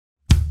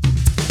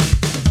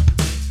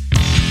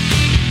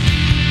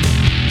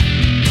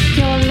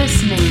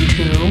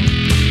to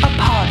a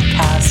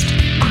podcast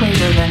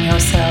greater than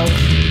yourself.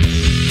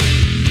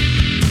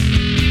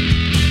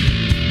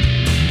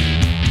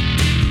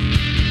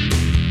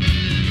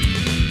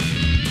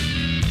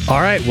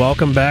 All right,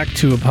 welcome back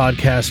to a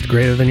podcast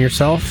greater than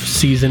yourself,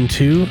 season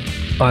 2.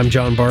 I'm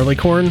John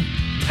Barleycorn.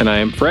 And I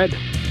am Fred.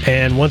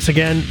 And once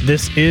again,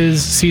 this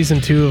is season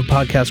 2 of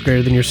Podcast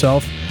Greater Than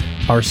Yourself,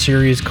 our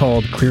series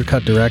called Clear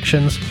Cut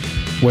Directions,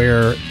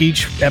 where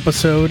each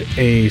episode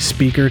a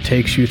speaker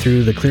takes you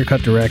through the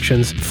clear-cut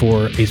directions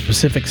for a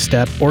specific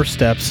step or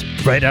steps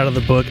right out of the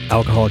book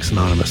Alcoholics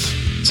Anonymous.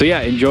 So yeah,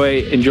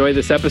 enjoy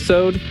this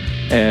episode.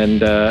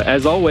 And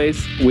as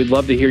always, we'd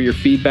love to hear your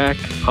feedback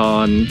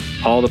on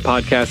all the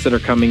podcasts that are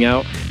coming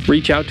out.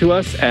 Reach out to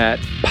us at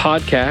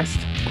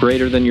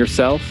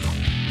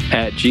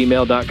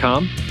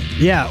podcastgreaterthanyourself@gmail.com.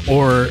 Yeah,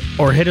 or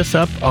hit us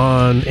up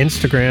on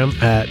Instagram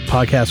at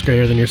Podcast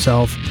Greater Than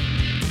Yourself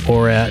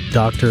or at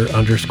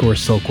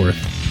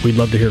Dr._Silkworth. We'd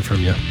love to hear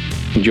from you.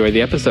 Enjoy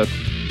the episode.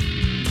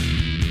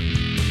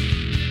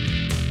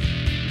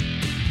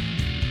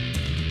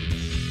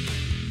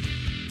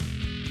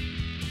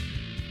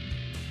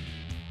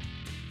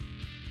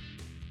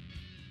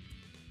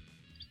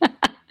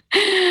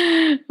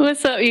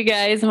 What's up, you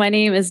guys? My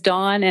name is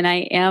Dawn, and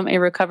I am a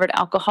recovered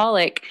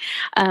alcoholic.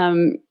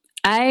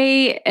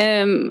 I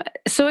am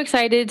so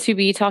excited to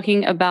be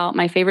talking about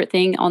my favorite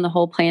thing on the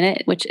whole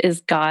planet, which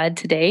is God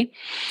today.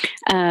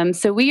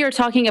 So we are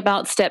talking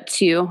about step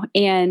 2,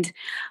 and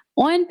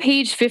on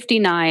page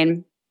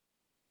 59,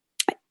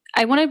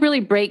 I want to really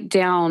break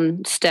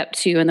down step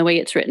 2 and the way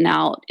it's written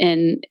out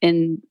in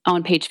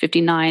on page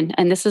 59.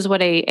 And this is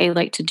what I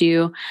like to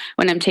do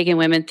when I'm taking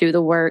women through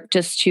the work,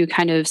 just to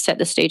kind of set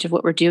the stage of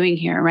what we're doing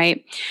here,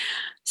 right?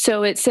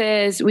 So it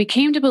says, we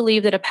came to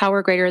believe that a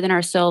power greater than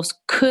ourselves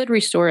could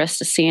restore us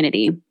to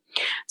sanity.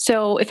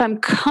 So if I'm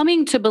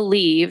coming to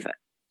believe,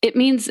 it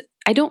means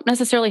I don't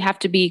necessarily have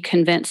to be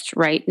convinced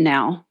right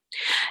now.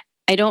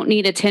 I don't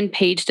need a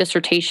 10-page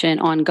dissertation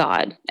on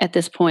God at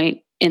this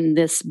point in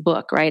this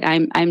book, right?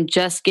 I'm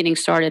just getting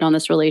started on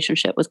this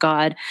relationship with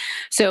God.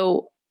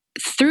 So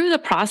through the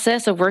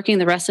process of working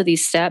the rest of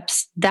these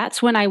steps,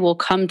 that's when I will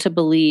come to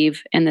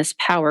believe in this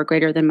power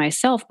greater than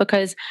myself,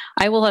 because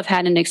I will have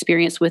had an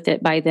experience with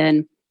it by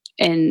then,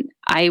 and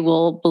I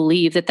will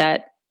believe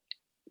that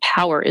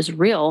power is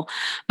real.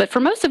 But for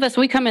most of us,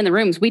 we come in the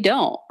rooms, we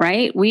don't,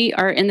 right? We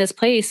are in this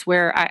place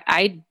where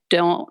I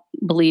don't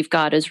believe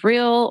God is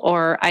real,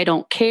 or I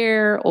don't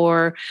care,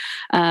 or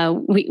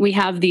we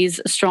have these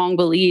strong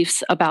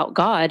beliefs about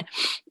God.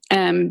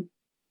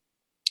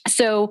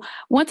 So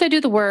once I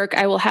do the work,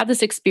 I will have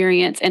this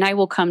experience and I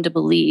will come to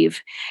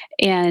believe.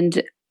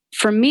 And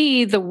for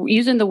me,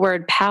 using the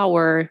word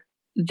power,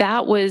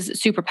 that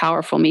was super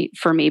powerful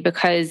for me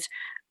because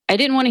I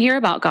didn't want to hear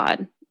about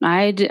God.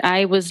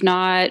 I was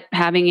not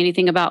having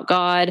anything about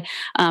God.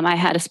 I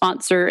had a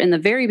sponsor in the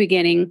very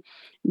beginning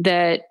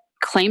that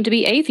claimed to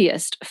be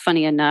atheist,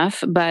 funny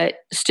enough, but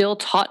still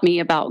taught me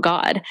about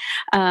God,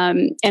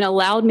 and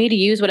allowed me to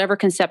use whatever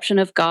conception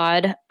of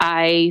God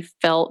I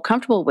felt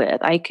comfortable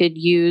with. I could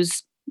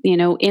use,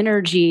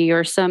 energy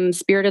or some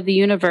spirit of the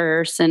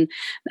universe. And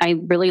I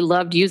really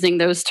loved using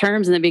those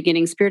terms in the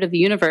beginning, spirit of the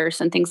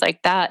universe and things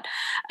like that.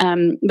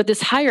 But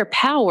this higher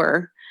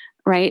power,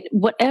 right?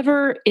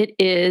 Whatever it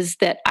is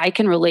that I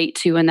can relate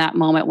to in that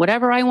moment,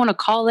 whatever I want to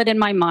call it in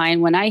my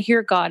mind, when I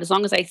hear God, as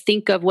long as I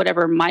think of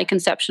whatever my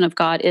conception of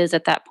God is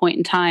at that point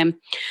in time,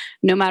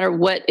 no matter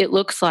what it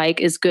looks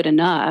like, is good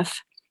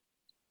enough.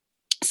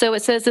 So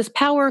it says this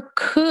power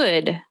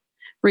could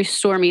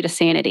restore me to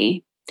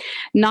sanity.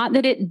 Not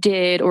that it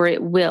did or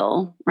it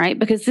will, right?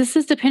 Because this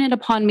is dependent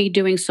upon me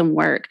doing some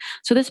work.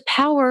 So this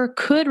power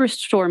could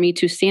restore me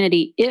to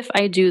sanity if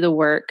I do the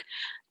work,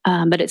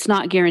 but it's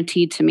not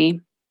guaranteed to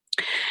me.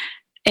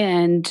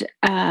 And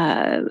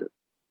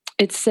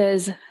it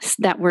says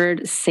that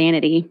word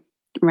sanity,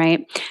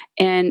 right?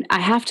 And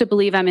I have to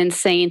believe I'm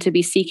insane to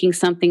be seeking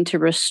something to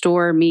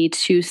restore me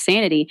to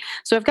sanity.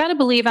 So I've got to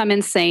believe I'm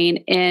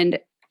insane. And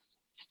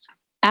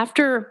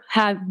after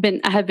I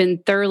have been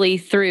thoroughly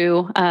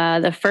through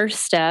the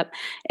first step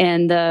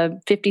and the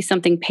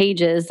 50-something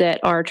pages that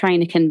are trying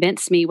to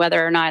convince me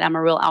whether or not I'm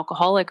a real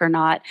alcoholic or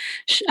not,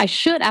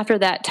 after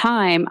that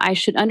time, I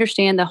should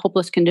understand the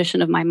hopeless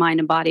condition of my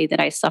mind and body that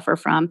I suffer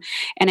from.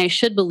 And I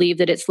should believe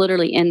that it's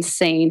literally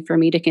insane for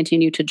me to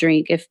continue to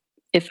drink if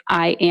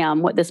I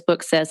am what this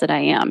book says that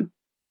I am.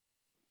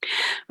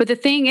 But the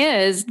thing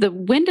is,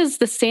 when does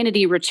the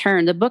sanity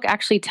return? The book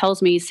actually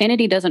tells me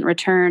sanity doesn't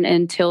return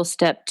until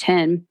step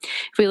 10.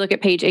 If we look at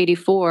page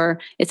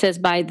 84, it says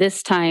by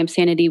this time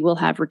sanity will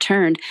have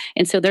returned.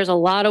 And so there's a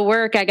lot of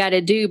work I got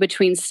to do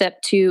between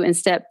step 2 and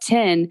step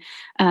 10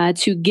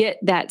 to get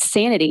that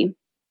sanity.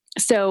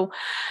 So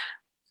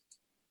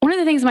one of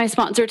the things my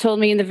sponsor told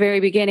me in the very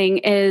beginning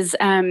is,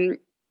 and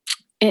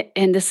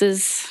this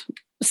is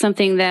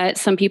something that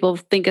some people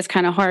think is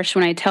kind of harsh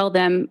when I tell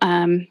them,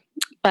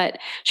 But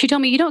she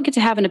told me, you don't get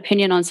to have an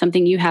opinion on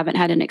something you haven't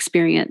had an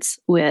experience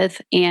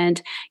with.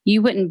 And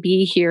you wouldn't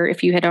be here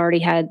if you had already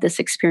had this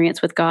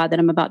experience with God that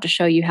I'm about to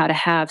show you how to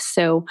have.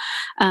 So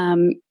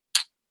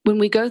when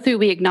we go through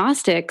We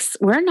Agnostics,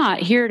 we're not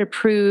here to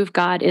prove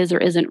God is or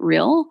isn't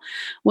real.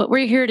 What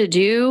we're here to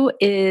do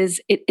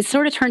is it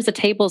sort of turns the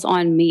tables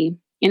on me.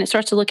 And it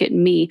starts to look at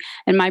me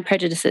and my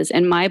prejudices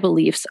and my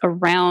beliefs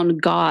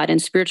around God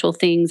and spiritual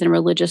things and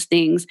religious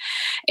things.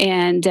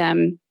 And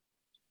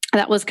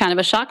that was kind of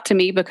a shock to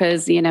me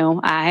because,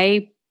 when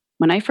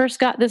I first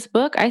got this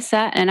book, I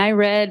sat and I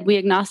read We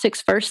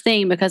Agnostics first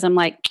thing because I'm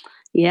like,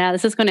 yeah,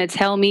 this is going to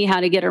tell me how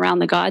to get around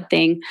the God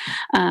thing.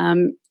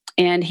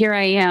 And here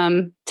I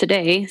am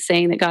today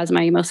saying that God's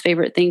my most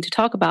favorite thing to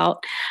talk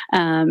about.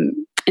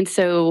 And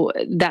so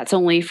that's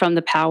only from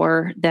the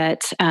power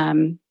that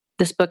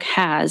this book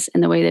has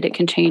and the way that it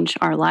can change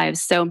our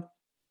lives. So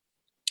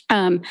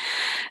the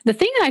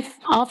thing that I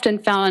often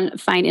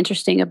find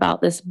interesting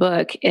about this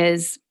book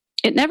is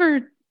it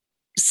never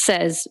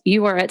says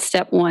you are at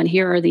step 1,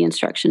 here are the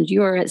instructions.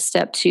 You are at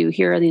step 2,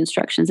 here are the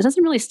instructions. It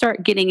doesn't really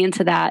start getting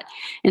into that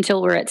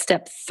until we're at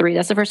step 3.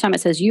 That's the first time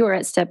it says you are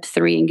at step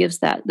 3 and gives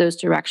those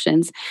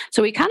directions.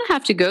 So we kind of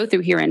have to go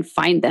through here and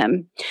find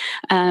them.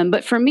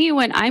 But for me,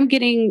 when I'm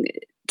getting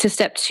to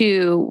step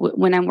 2,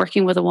 when I'm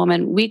working with a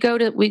woman, we go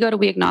to We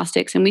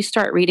Agnostics and we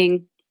start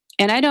reading.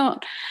 And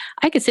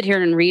I could sit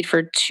here and read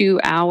for 2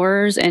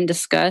 hours and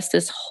discuss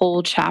this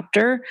whole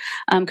chapter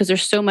because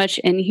there's so much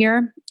in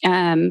here.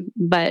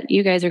 But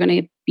you guys are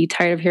going to be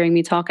tired of hearing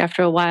me talk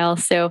after a while.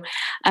 So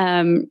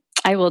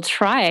I will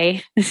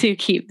try to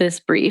keep this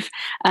brief.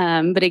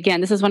 But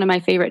again, this is one of my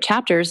favorite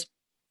chapters.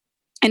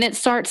 And it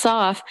starts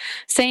off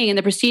saying, in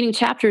the preceding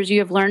chapters, you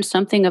have learned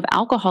something of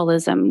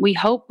alcoholism. We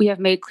hope we have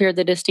made clear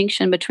the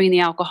distinction between the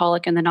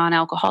alcoholic and the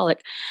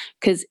non-alcoholic.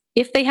 Because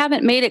if they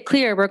haven't made it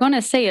clear, we're going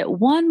to say it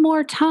one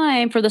more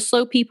time for the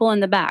slow people in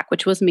the back,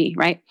 which was me,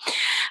 right?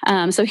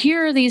 So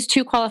here are these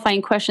 2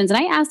 qualifying questions. And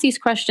I ask these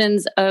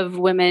questions of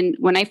women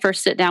when I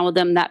first sit down with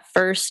them that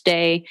first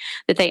day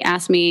that they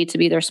asked me to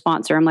be their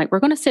sponsor. I'm like, we're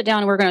going to sit down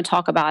and we're going to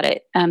talk about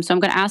it. So I'm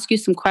going to ask you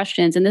some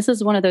questions. And this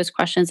is one of those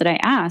questions that I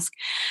ask.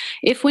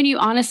 If when you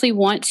honestly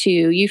want to,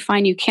 you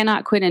find you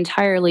cannot quit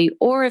entirely,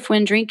 or if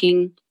when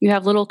drinking, you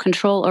have little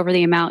control over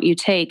the amount you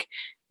take,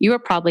 you are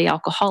probably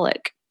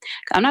alcoholic.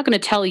 I'm not going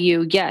to tell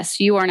you, yes,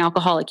 you are an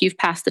alcoholic. You've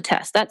passed the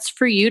test. That's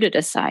for you to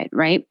decide,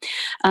 right?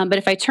 But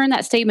if I turn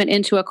that statement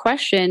into a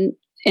question,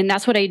 and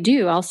that's what I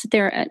do, I'll sit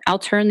there and I'll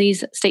turn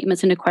these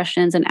statements into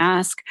questions and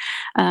ask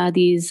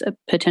these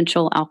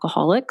potential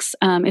alcoholics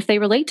if they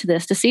relate to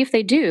this, to see if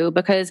they do.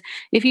 Because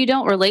if you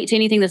don't relate to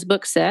anything this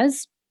book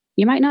says,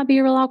 you might not be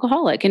a real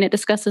alcoholic. And it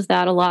discusses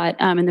that a lot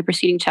in the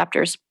preceding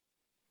chapters.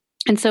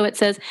 And so it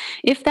says,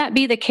 if that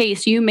be the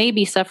case, you may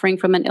be suffering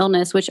from an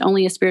illness which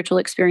only a spiritual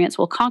experience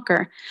will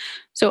conquer.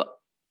 So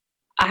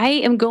I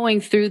am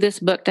going through this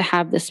book to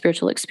have this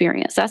spiritual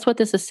experience. That's what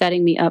this is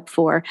setting me up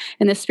for.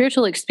 And the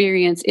spiritual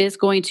experience is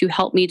going to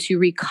help me to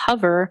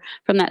recover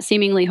from that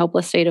seemingly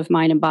hopeless state of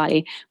mind and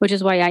body, which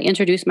is why I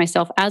introduce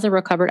myself as a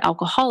recovered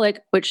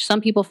alcoholic, which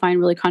some people find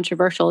really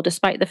controversial,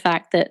 despite the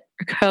fact that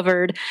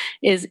recovered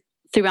is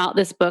throughout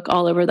this book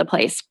all over the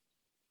place.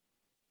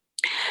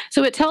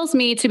 So it tells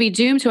me to be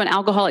doomed to an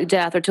alcoholic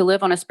death or to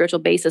live on a spiritual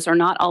basis are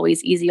not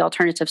always easy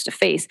alternatives to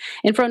face.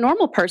 And for a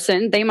normal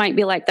person, they might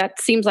be like,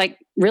 that seems like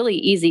really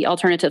easy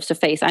alternatives to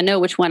face. I know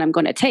which one I'm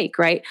going to take,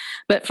 right?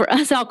 But for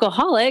us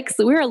alcoholics,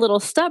 we're a little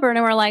stubborn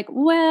and we're like,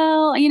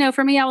 well,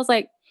 for me, I was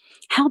like,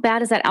 how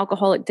bad is that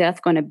alcoholic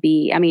death going to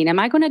be? I mean, am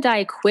I going to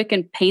die quick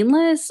and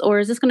painless, or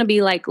is this going to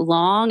be like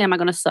long? Am I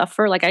going to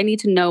suffer? Like, I need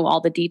to know all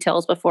the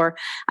details before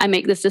I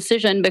make this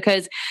decision,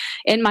 because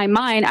in my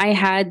mind, I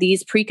had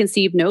these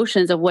preconceived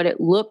notions of what it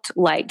looked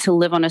like to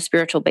live on a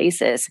spiritual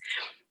basis,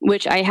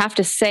 which I have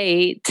to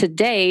say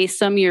today,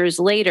 some years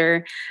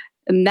later,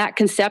 that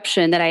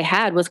conception that I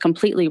had was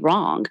completely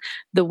wrong.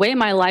 The way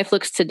my life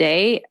looks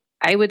today,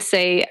 I would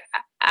say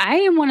I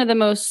am one of the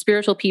most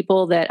spiritual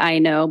people that I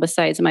know,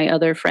 besides my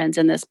other friends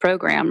in this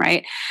program,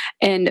 right?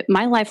 And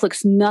my life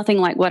looks nothing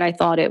like what I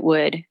thought it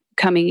would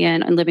coming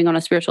in and living on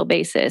a spiritual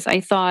basis.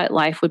 I thought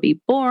life would be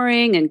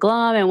boring and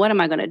glum, and what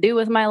am I going to do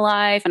with my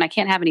life? And I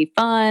can't have any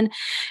fun.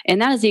 And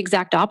that is the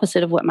exact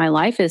opposite of what my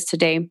life is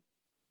today.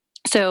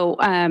 So,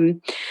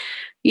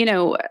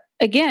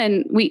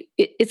 again,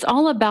 it's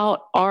all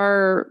about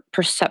our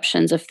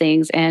perceptions of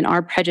things and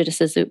our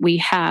prejudices that we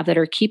have that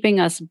are keeping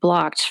us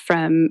blocked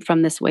from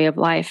this way of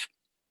life.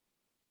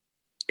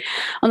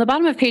 On the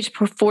bottom of page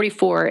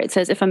 44, it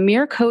says, if a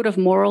mere code of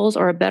morals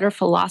or a better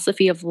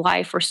philosophy of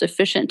life were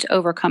sufficient to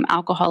overcome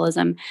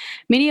alcoholism,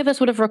 many of us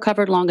would have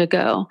recovered long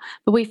ago.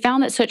 But we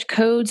found that such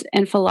codes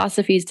and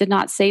philosophies did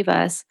not save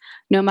us,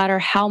 no matter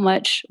how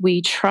much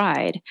we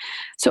tried.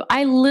 So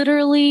I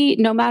literally,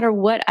 no matter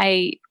what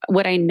I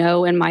what I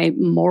know and my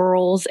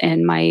morals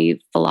and my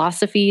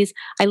philosophies.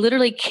 I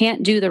literally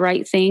can't do the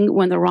right thing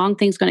when the wrong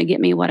thing's going to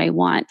get me what I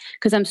want,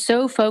 because I'm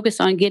so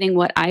focused on getting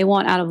what I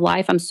want out of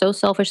life. I'm so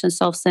selfish and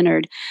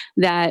self-centered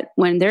that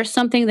when there's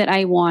something that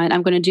I want,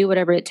 I'm going to do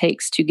whatever it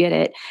takes to get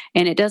it.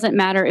 And it doesn't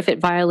matter if it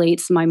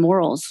violates my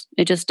morals.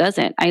 It just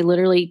doesn't. I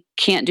literally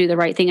can't do the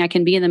right thing. I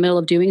can be in the middle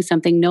of doing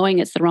something knowing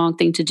it's the wrong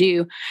thing to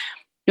do,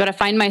 but I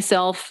find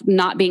myself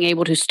not being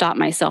able to stop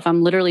myself.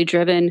 I'm literally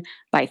driven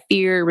by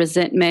fear,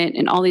 resentment,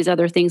 and all these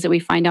other things that we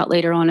find out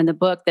later on in the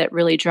book that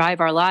really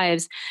drive our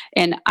lives.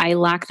 And I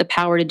lack the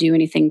power to do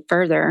anything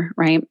further,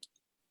 right?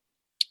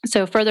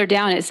 So further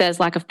down, it says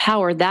lack of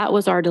power. That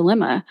was our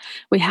dilemma.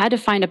 We had to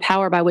find a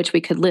power by which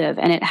we could live,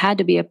 and it had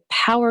to be a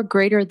power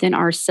greater than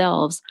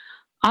ourselves,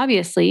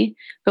 obviously,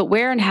 but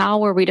where and how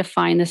were we to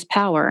find this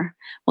power?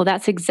 Well,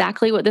 that's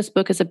exactly what this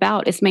book is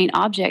about. Its main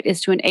object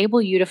is to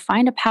enable you to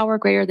find a power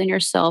greater than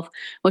yourself,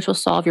 which will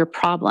solve your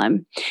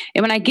problem.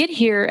 And when I get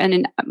here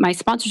and my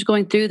sponsor's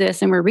going through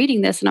this and we're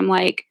reading this, and I'm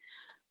like,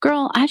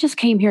 girl, I just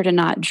came here to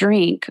not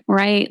drink,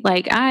 right?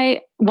 Like,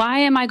 why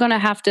am I going to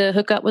have to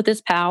hook up with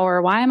this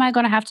power? Why am I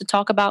going to have to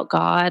talk about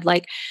God?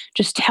 Like,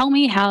 just tell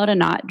me how to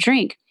not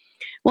drink.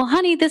 Well,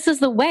 honey, this is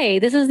the way.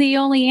 This is the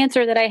only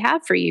answer that I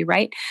have for you,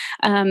 right?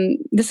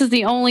 This is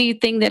the only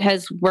thing that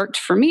has worked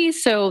for me.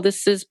 So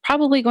this is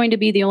probably going to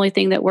be the only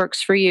thing that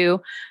works for you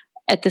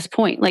at this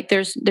point. Like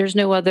there's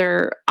no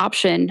other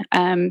option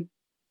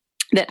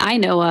that I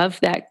know of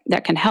that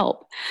can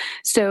help.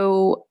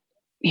 So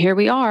here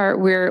we are.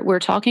 We're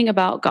talking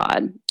about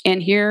God,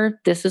 and here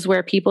this is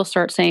where people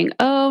start saying,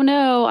 "Oh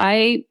no,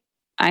 I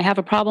have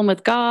a problem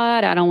with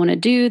God. I don't want to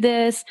do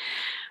this."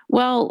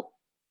 Well,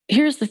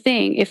 here's the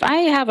thing. If I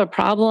have a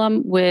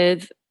problem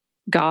with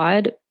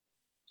God,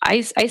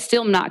 I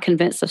still am not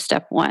convinced of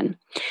step one.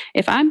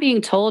 If I'm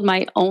being told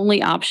my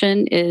only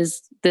option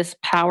is this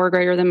power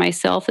greater than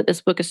myself that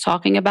this book is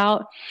talking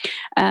about,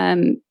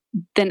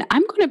 then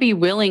I'm going to be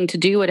willing to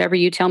do whatever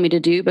you tell me to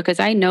do,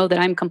 because I know that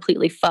I'm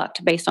completely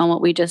fucked based on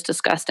what we just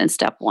discussed in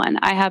step one.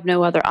 I have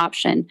no other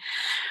option.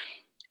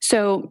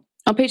 So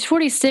on page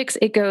 46,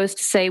 it goes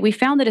to say, we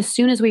found that as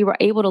soon as we were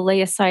able to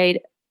lay aside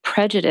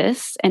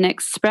prejudice and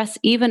express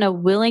even a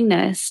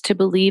willingness to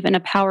believe in a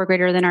power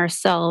greater than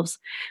ourselves,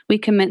 we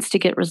commenced to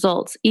get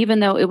results, even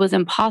though it was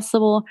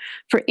impossible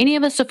for any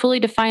of us to fully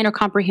define or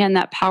comprehend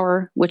that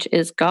power, which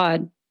is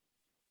God.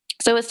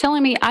 So it's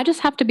telling me I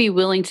just have to be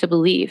willing to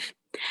believe.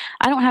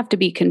 I don't have to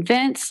be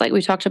convinced, like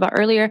we talked about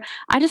earlier.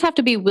 I just have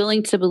to be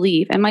willing to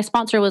believe. And my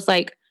sponsor was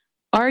like,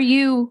 "Are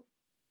you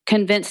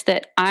convinced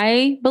that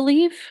I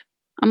believe?"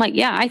 I'm like,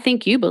 "Yeah, I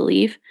think you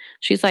believe."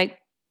 She's like,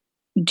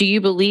 "Do you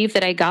believe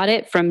that I got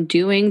it from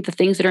doing the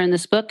things that are in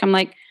this book?" I'm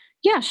like,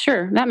 "Yeah,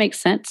 sure. That makes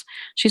sense."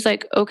 She's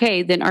like,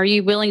 "Okay, then are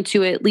you willing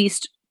to at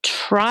least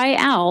try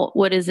out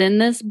what is in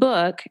this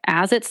book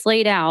as it's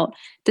laid out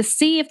to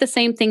see if the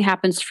same thing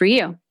happens for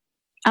you?"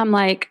 I'm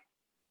like,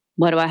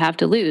 "What do I have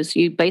to lose?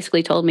 You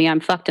basically told me I'm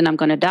fucked and I'm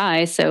going to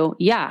die. So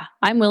yeah,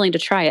 I'm willing to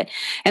try it."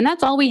 And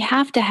that's all we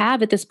have to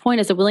have at this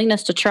point, is a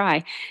willingness to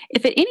try.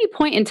 If at any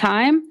point in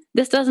time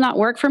this does not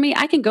work for me,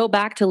 I can go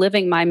back to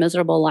living my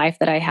miserable life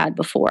that I had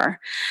before.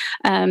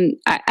 I'm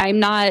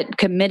not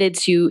committed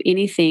to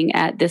anything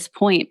at this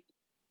point.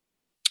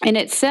 And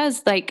it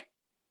says, like,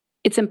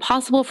 it's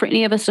impossible for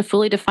any of us to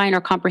fully define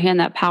or comprehend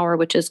that power,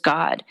 which is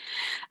God.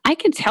 I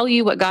can tell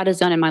you what God has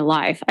done in my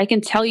life. I can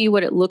tell you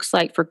what it looks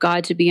like for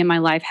God to be in my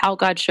life, how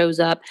God shows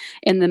up,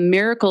 and the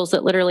miracles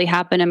that literally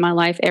happen in my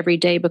life every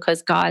day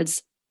because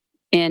God's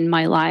in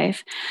my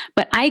life.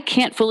 But I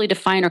can't fully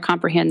define or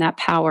comprehend that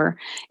power.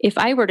 If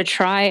I were to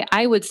try,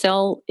 I would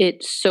sell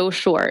it so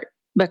short,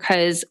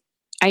 because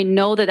I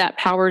know that that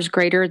power is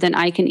greater than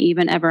I can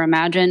even ever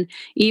imagine,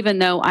 even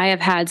though I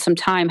have had some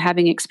time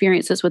having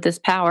experiences with this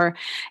power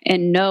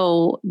and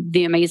know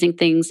the amazing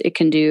things it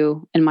can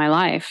do in my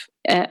life.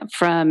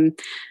 From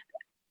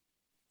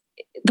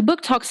the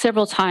book talks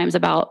several times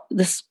about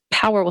this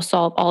power will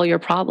solve all your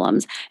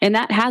problems. And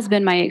that has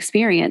been my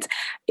experience.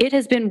 It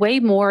has been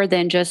way more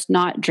than just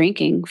not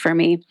drinking for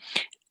me.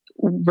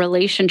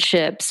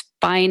 Relationships,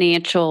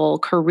 financial,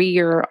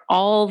 career,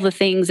 all the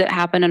things that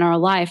happen in our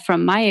life.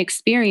 From my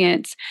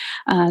experience,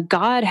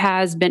 God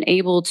has been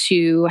able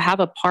to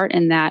have a part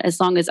in that as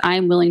long as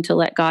I'm willing to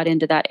let God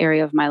into that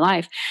area of my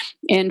life.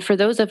 And for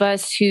those of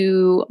us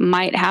who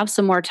might have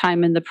some more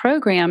time in the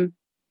program,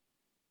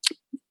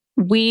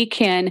 we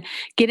can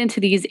get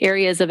into these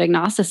areas of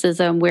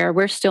agnosticism where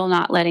we're still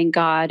not letting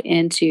God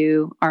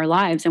into our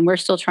lives and we're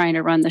still trying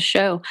to run the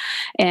show.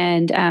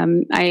 And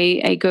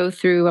I go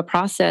through a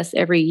process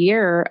every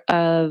year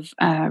of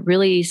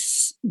really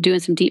doing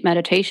some deep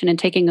meditation and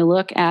taking a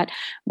look at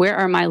where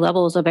are my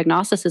levels of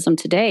agnosticism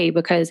today,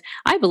 because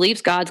I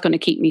believe God's going to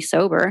keep me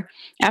sober.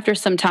 After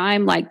some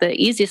time, like, the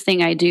easiest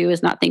thing I do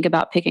is not think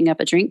about picking up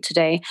a drink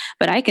today,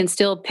 but I can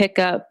still pick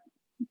up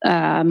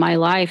my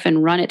life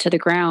and run it to the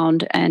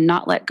ground and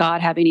not let God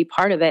have any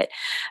part of it.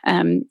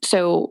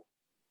 So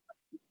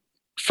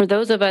for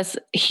those of us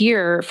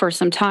here for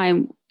some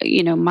time,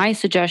 my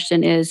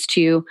suggestion is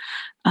to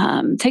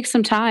take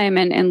some time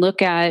and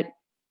look at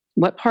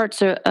what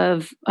parts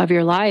of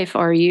your life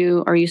are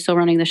you still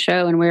running the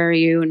show, and where are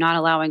you not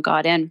allowing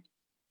God in?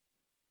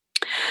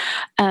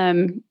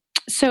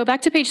 So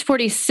back to page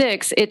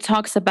 46, it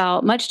talks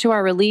about, much to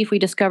our relief, we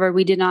discovered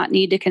we did not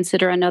need to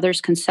consider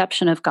another's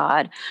conception of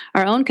God.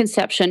 Our own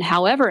conception,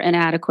 however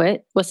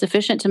inadequate, was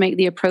sufficient to make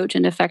the approach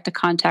and effect a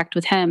contact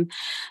with him.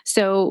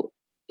 So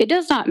it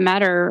does not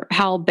matter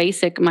how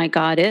basic my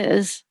God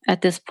is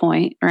at this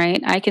point,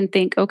 right? I can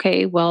think,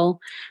 okay, well,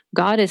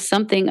 God is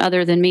something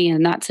other than me,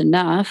 and that's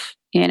enough.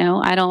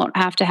 I don't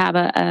have to have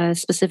a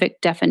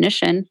specific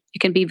definition. It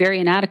can be very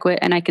inadequate,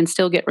 and I can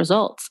still get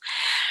results.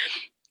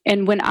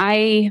 And when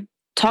I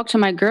talk to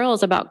my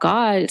girls about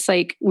God, it's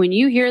like, when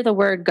you hear the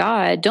word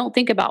God, don't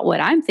think about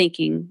what I'm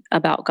thinking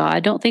about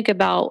God. Don't think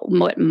about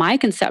what my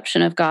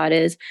conception of God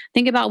is.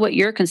 Think about what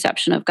your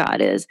conception of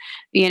God is.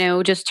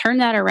 Just turn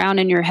that around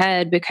in your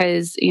head,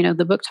 because,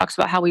 the book talks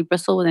about how we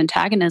bristle with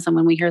antagonism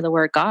when we hear the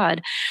word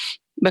God,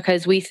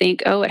 because we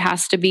think, oh, it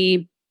has to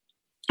be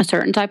a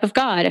certain type of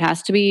God. It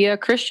has to be a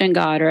Christian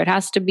God, or it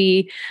has to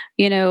be,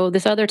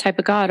 this other type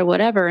of God, or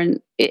whatever. And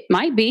it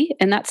might be,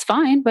 and that's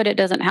fine, but it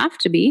doesn't have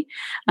to be.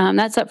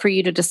 That's up for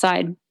you to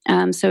decide.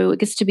 So it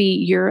gets to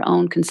be your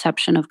own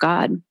conception of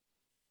God.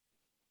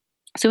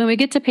 So when we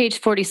get to page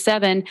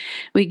 47,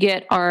 we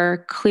get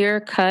our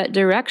clear-cut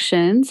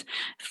directions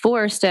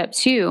for step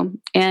 2.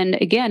 And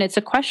again, it's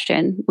a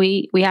question.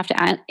 We have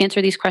to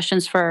answer these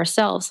questions for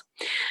ourselves.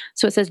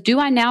 So it says, do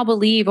I now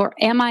believe, or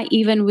am I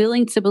even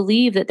willing to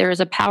believe, that there is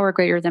a power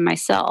greater than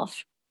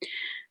myself?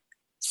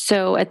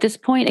 So at this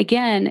point,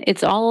 again,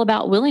 it's all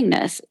about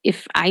willingness.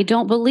 If I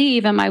don't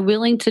believe, am I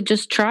willing to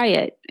just try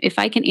it? If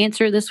I can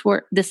answer this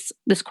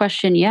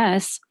question,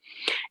 yes,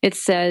 it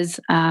says,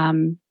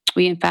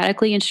 we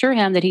emphatically assure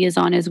him that he is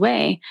on his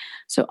way.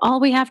 So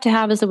all we have to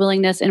have is a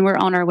willingness, and we're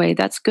on our way.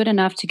 That's good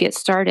enough to get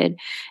started.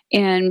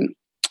 And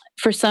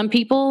for some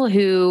people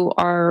who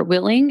are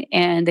willing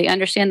and they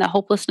understand the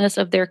hopelessness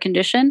of their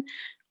condition,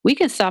 we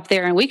can stop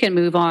there and we can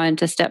move on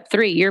to step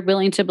 3. You're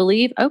willing to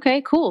believe?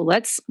 Okay, cool.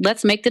 Let's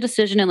make the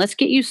decision, and let's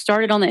get you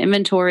started on the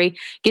inventory,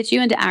 get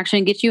you into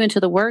action, get you into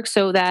the work,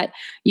 so that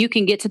you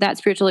can get to that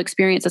spiritual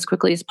experience as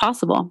quickly as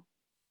possible.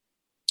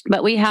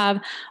 But we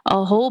have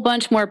a whole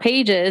bunch more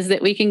pages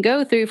that we can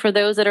go through for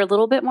those that are a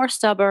little bit more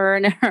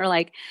stubborn, or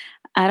like,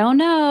 I don't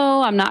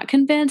know, I'm not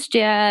convinced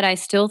yet. I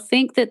still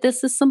think that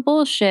this is some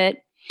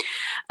bullshit.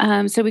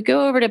 So we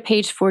go over to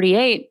page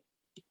 48,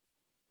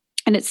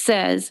 and it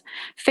says,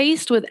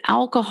 faced with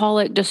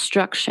alcoholic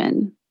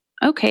destruction.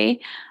 Okay,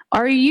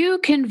 are you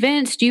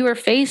convinced you are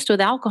faced with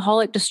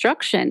alcoholic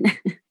destruction?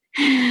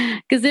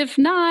 Because if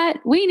not,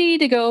 we need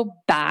to go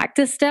back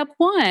to step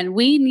 1.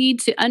 We need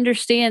to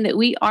understand that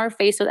we are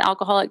faced with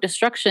alcoholic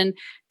destruction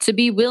to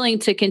be willing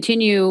to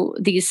continue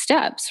these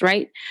steps,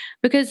 right?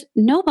 Because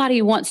nobody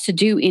wants to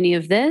do any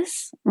of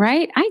this,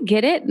 right? I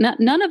get it.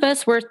 None of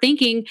us were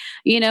thinking,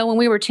 when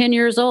we were 10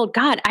 years old,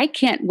 God, I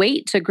can't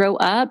wait to grow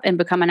up and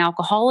become an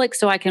alcoholic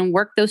so I can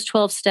work those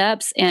 12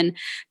 steps and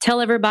tell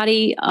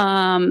everybody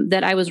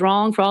that I was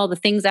wrong for all the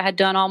things I had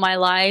done all my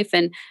life.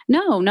 And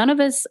no, none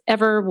of us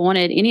ever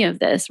wanted any of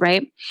this,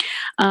 right?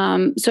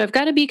 So I've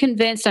got to be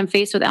convinced I'm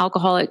faced with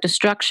alcoholic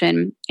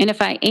destruction. And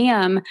if I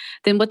am,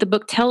 then what the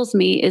book tells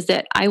me is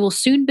that I will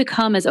soon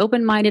become as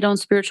open-minded on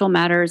spiritual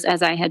matters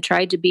as I had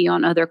tried to be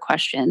on other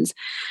questions.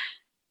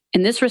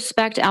 In this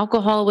respect,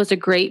 alcohol was a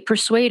great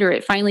persuader.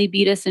 It finally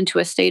beat us into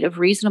a state of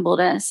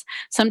reasonableness.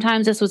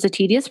 Sometimes this was a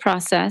tedious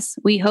process.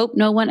 We hope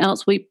no one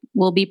else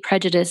will be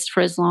prejudiced for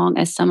as long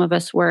as some of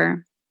us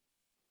were.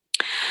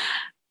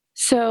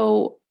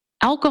 So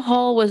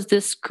alcohol was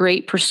this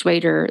great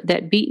persuader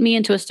that beat me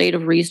into a state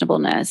of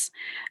reasonableness.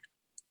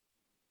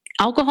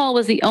 Alcohol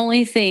was the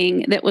only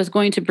thing that was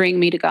going to bring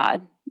me to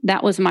God.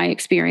 That was my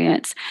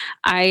experience.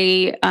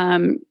 I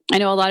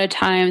know a lot of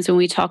times when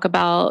we talk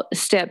about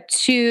step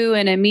 2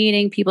 in a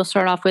meeting, people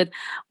start off with,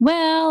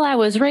 well, I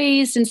was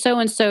raised in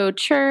so-and-so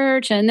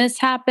church and this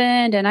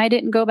happened and I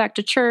didn't go back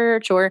to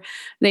church. Or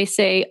they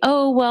say,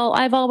 oh, well,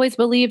 I've always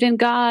believed in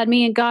God.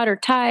 Me and God are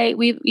tight.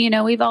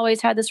 We've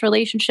always had this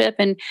relationship,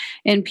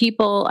 and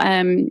people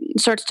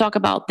start to talk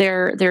about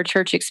their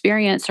church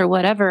experience or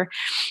whatever.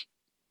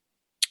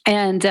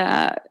 And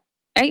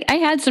I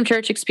had some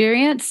church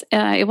experience.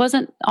 It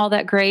wasn't all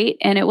that great,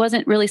 and it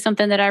wasn't really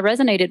something that I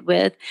resonated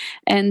with.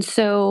 And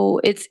so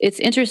it's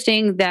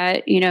interesting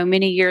that,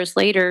 many years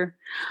later,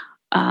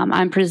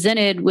 I'm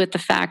presented with the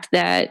fact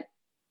that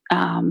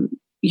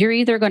you're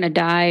either going to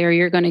die or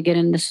you're going to get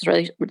in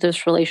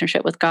this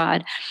relationship with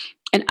God.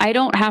 And I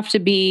don't have to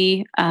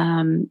be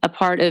a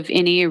part of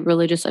any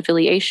religious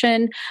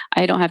affiliation.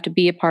 I don't have to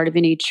be a part of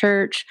any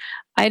church.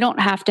 I don't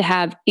have to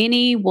have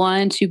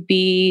anyone to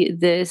be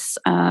this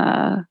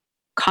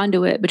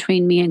conduit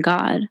between me and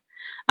God.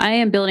 I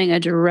am building a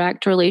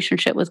direct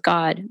relationship with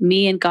God,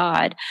 me and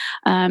God.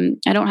 I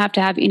don't have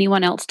to have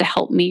anyone else to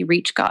help me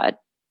reach God.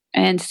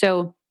 And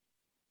so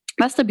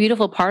that's the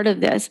beautiful part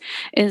of this,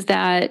 is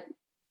that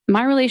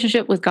my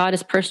relationship with God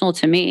is personal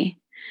to me.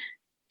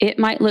 it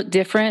might look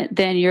different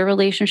than your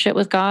relationship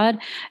with God,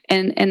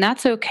 and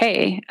that's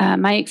okay.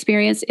 My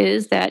experience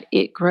is that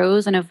it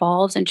grows and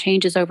evolves and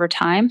changes over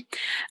time.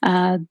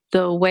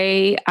 The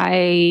way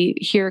I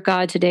hear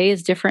God today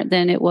is different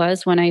than it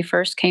was when I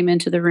first came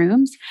into the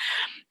rooms.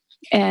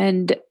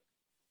 And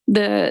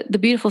the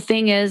beautiful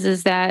thing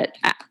is that,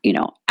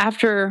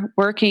 after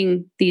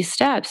working these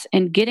steps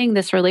and getting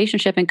this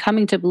relationship and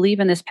coming to believe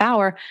in this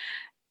power,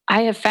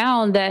 I have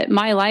found that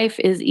my life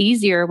is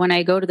easier when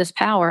I go to this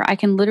power. I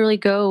can literally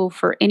go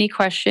for any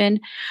question.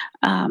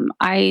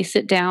 I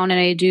sit down and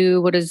I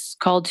do what is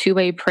called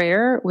two-way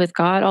prayer with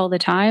God all the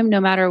time,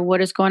 no matter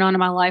what is going on in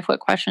my life,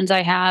 what questions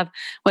I have,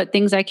 what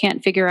things I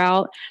can't figure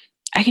out.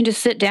 I can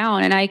just sit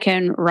down and I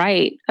can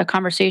write a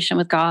conversation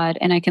with God,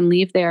 and I can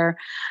leave there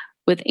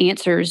with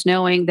answers,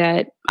 knowing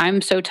that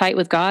I'm so tight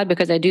with God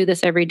because I do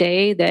this every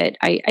day that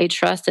I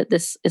trust that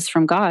this is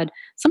from God.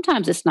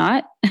 Sometimes it's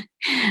not.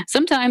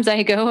 Sometimes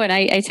I go and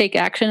I take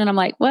action and I'm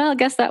like, well, I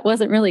guess that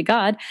wasn't really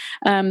God.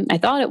 I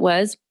thought it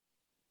was.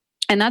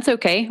 And that's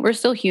okay. We're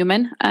still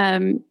human.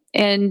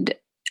 And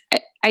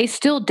I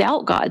still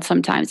doubt God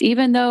sometimes,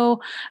 even though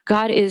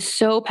God is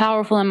so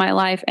powerful in my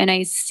life and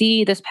I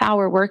see this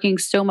power working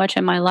so much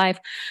in my life.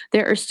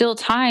 There are still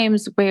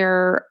times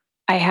where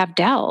I have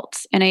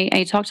doubts. And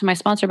I talked to my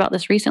sponsor about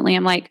this recently.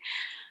 I'm like,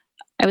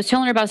 I was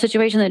telling her about a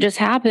situation that just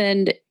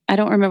happened. I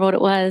don't remember what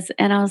it was.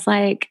 And I was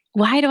like,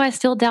 why do I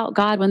still doubt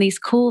God when these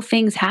cool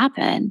things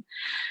happen?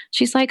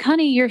 She's like,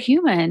 honey, you're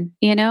human.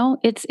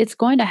 It's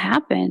going to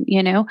happen.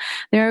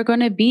 There are going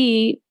to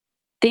be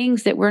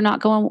things that we're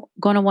not going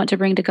to want to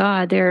bring to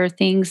God. There are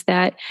things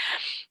that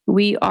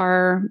we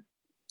are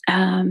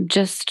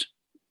just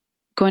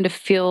going to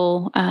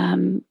feel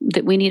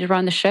that we need to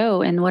run the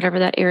show in whatever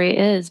that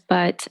area is.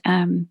 But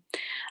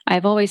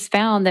I've always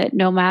found that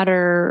no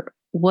matter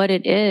what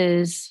it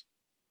is,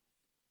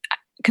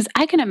 because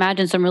I can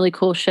imagine some really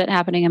cool shit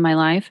happening in my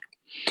life.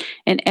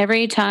 And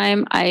every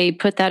time I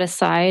put that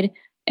aside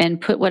and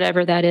put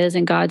whatever that is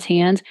in God's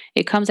hands,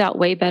 it comes out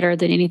way better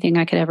than anything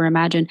I could ever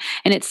imagine.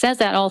 And it says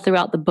that all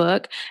throughout the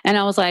book. And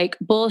I was like,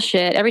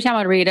 bullshit. Every time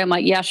I read it, I'm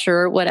like, yeah,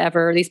 sure,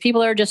 whatever. These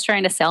people are just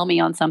trying to sell me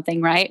on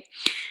something, right?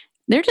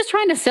 They're just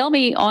trying to sell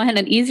me on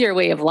an easier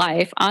way of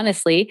life,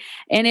 honestly.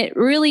 And it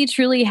really,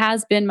 truly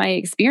has been my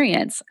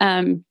experience.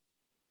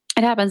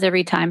 It happens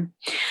every time.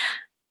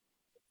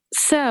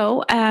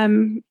 So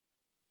on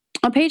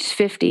page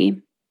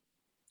 50,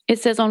 it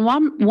says, on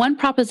one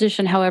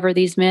proposition, however,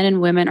 these men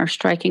and women are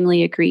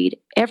strikingly agreed.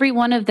 Every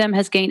one of them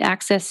has gained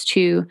access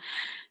to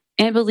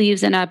and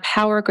believes in a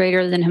power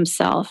greater than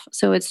himself.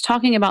 So it's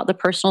talking about the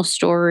personal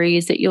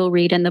stories that you'll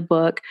read in the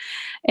book.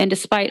 And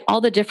despite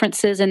all the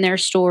differences in their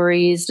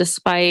stories,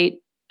 despite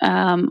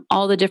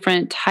all the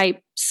different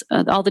types,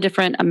 all the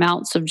different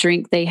amounts of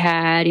drink they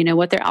had,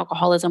 what their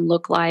alcoholism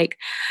looked like,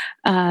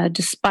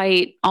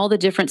 despite all the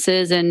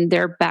differences in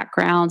their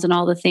backgrounds and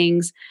all the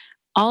things,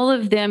 all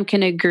of them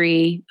can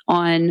agree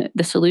on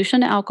the solution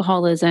to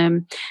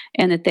alcoholism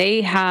and that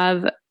they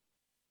have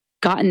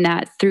gotten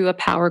that through a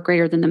power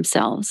greater than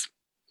themselves.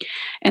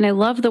 And I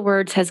love the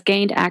words has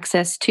gained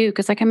access to,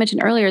 because like I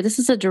mentioned earlier, this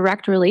is a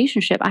direct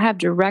relationship. I have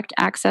direct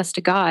access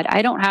to God.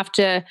 I don't have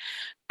to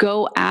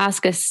go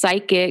ask a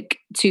psychic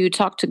to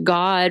talk to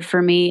God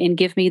for me and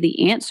give me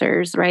the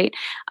answers, right?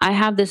 I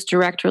have this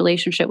direct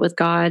relationship with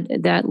God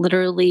that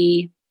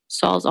literally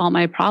solves all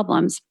my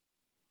problems.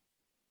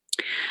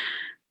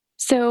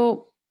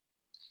 So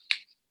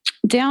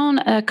down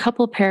a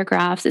couple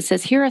paragraphs, it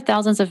says, here are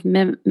thousands of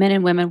men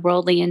and women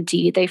worldly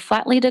indeed. They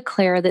flatly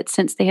declare that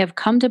since they have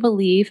come to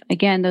believe,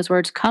 again, those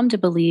words come to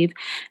believe,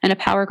 in a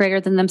power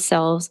greater than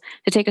themselves,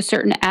 to take a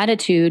certain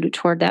attitude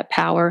toward that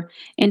power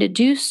and to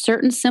do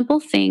certain simple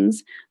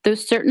things.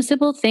 Those certain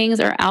simple things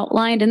are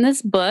outlined in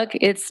this book.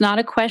 It's not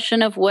a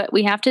question of what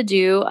we have to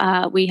do.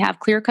 We have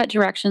clear-cut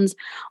directions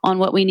on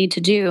what we need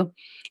to do.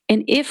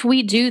 And if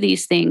we do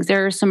these things,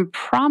 there are some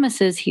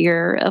promises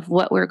here of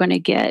what we're going to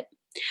get.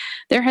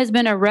 There has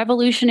been a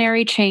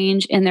revolutionary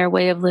change in their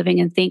way of living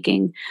and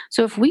thinking.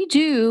 So if we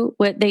do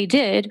what they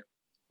did,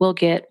 we'll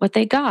get what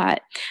they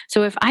got.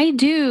 So if I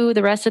do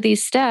the rest of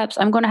these steps,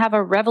 I'm going to have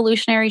a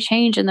revolutionary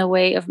change in the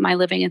way of my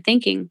living and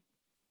thinking.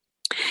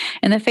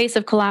 In the face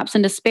of collapse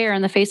and despair,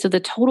 in the face of the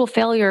total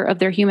failure of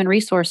their human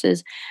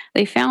resources,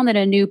 they found that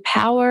a new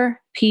power,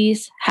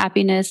 peace,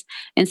 happiness,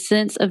 and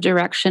sense of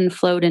direction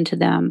flowed into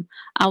them.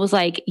 I was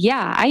like,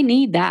 yeah, I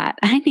need that.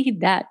 I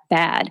need that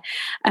bad.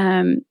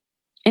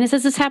 And it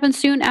says this happened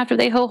soon after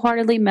they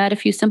wholeheartedly met a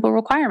few simple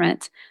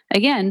requirements.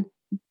 Again,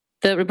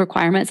 the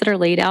requirements that are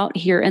laid out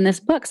here in this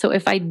book. So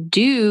if I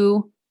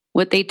do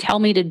what they tell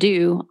me to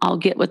do, I'll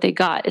get what they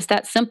got. It's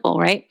that simple,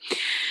 right?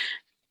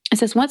 It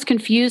says, once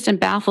confused and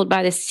baffled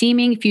by the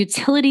seeming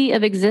futility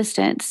of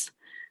existence,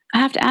 I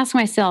have to ask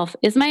myself,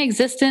 is my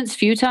existence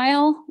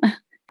futile?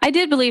 I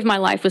did believe my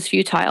life was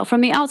futile.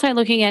 From the outside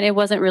looking in, it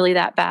wasn't really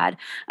that bad.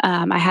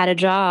 I had a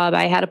job,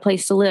 I had a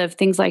place to live,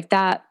 things like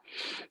that.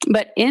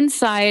 But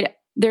inside,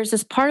 there's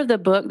this part of the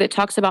book that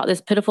talks about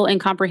this pitiful,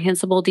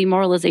 incomprehensible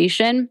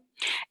demoralization.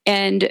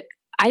 And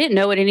I didn't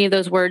know what any of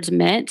those words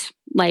meant.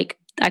 Like,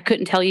 I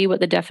couldn't tell you what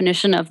the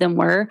definition of them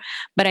were,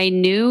 but I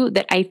knew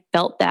that I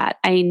felt that.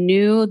 I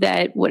knew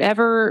that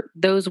whatever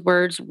those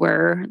words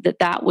were,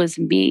 that was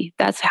me.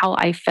 That's how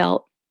I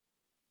felt.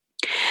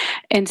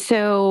 And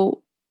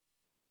so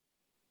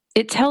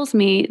it tells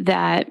me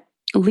that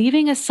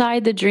leaving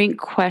aside the drink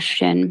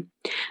question,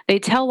 they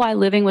tell why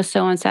living was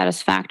so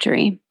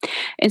unsatisfactory.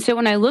 And so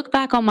when I look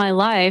back on my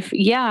life,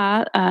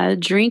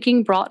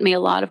 drinking brought me a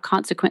lot of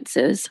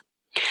consequences.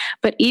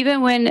 But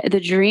even when the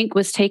drink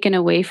was taken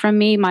away from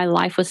me, my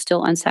life was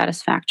still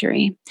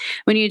unsatisfactory.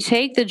 When you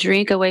take the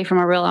drink away from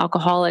a real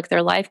alcoholic,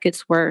 their life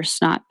gets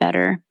worse, not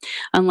better,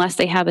 unless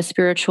they have a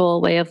spiritual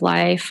way of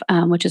life,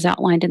 which is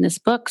outlined in this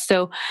book.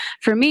 So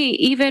for me,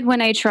 even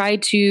when I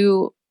tried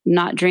to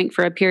not drink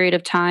for a period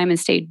of time and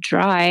stayed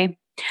dry,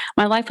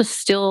 my life was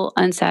still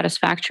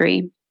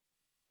unsatisfactory.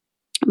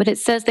 But it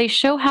says they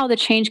show how the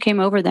change came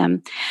over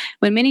them.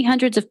 When many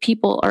hundreds of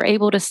people are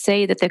able to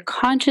say that the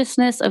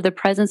consciousness of the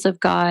presence of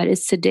God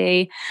is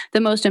today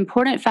the most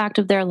important fact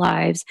of their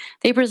lives,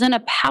 they present a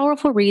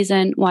powerful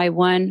reason why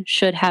one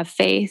should have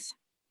faith.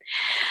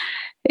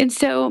 And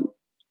so,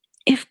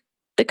 if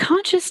the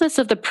consciousness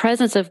of the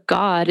presence of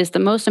God is the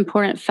most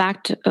important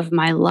fact of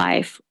my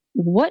life,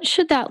 what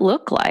should that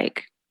look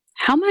like?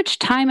 How much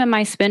time am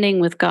I spending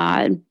with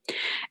God?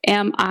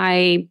 Am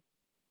I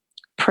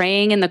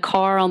praying in the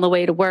car on the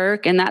way to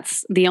work, and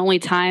that's the only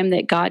time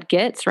that God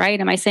gets,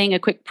 right? Am I saying a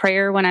quick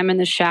prayer when I'm in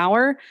the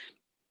shower,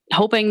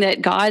 hoping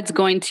that God's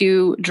going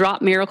to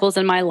drop miracles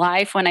in my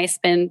life when I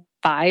spend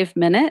 5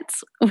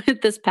 minutes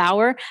with this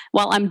power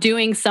while I'm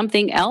doing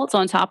something else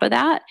on top of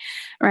that,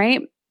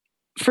 right?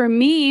 For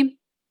me,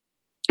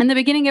 in the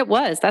beginning,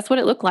 that's what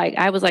it looked like.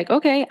 I was like,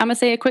 okay, I'm going to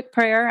say a quick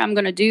prayer. I'm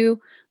going to do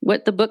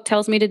what the book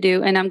tells me to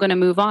do, and I'm going to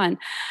move on.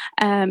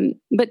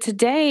 But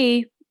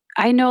today,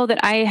 I know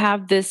that I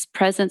have this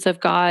presence of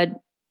God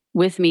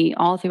with me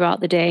all throughout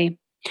the day.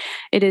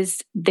 It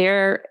is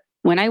there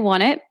when I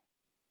want it.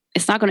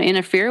 It's not going to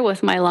interfere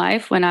with my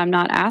life when I'm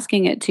not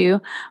asking it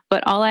to,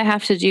 but all I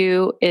have to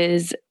do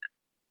is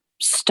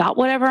stop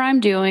whatever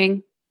I'm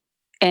doing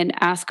and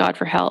ask God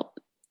for help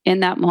in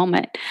that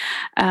moment.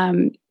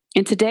 And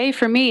today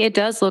for me, it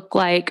does look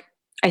like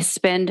I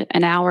spend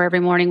an hour every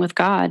morning with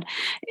God.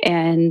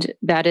 And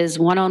that is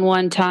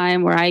one-on-one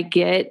time where I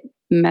get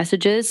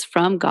messages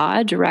from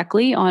God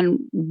directly on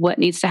what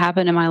needs to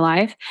happen in my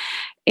life.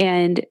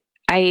 And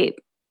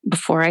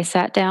before I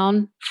sat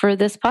down for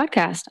this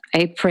podcast,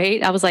 I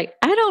prayed. I was like,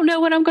 I don't know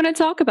what I'm going to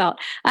talk about.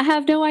 I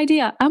have no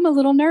idea. I'm a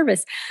little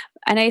nervous.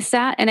 And I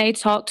sat and I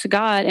talked to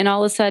God, and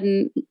all of a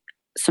sudden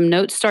some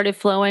notes started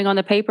flowing on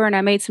the paper, and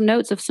I made some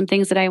notes of some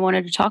things that I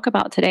wanted to talk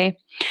about today.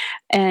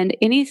 And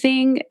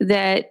anything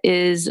that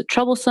is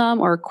troublesome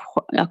or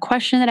a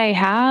question that I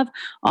have,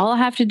 all I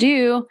have to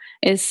do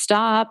is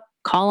stop,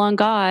 call on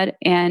God,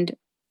 and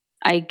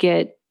I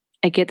get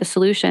the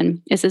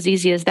solution. It's as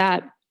easy as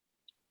that.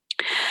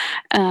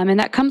 And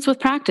that comes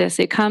with practice.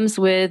 It comes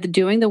with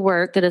doing the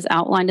work that is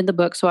outlined in the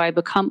book. So I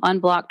become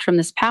unblocked from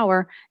this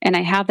power, and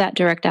I have that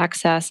direct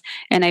access,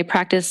 and I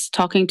practice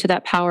talking to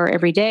that power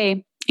every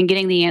day and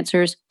getting the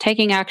answers,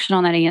 taking action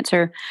on that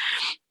answer.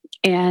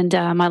 And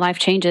my life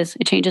changes.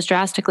 It changes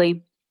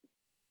drastically.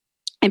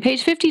 In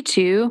page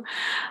 52,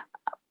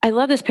 I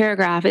love this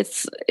paragraph.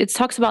 It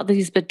talks about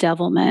these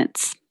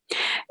bedevilments.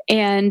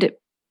 And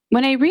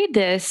when I read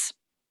this,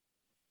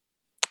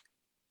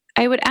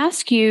 I would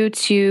ask you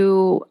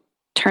to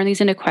turn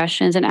these into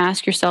questions and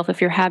ask yourself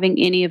if you're having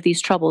any of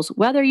these troubles,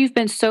 whether you've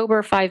been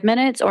sober 5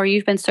 minutes or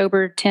you've been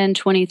sober 10,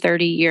 20,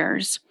 30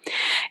 years.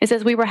 It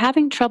says, we were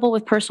having trouble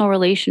with personal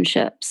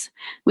relationships.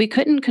 We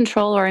couldn't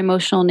control our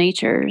emotional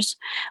natures.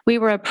 We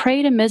were a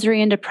prey to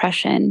misery and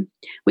depression.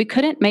 We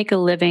couldn't make a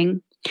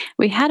living.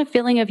 We had a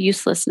feeling of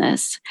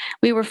uselessness.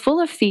 We were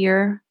full of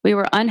fear. We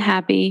were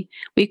unhappy.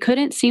 We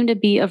couldn't seem to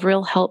be of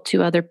real help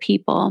to other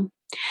people.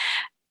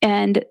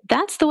 And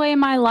that's the way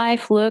my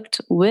life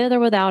looked with or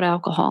without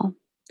alcohol.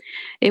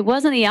 It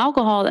wasn't the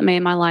alcohol that made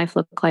my life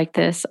look like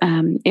this.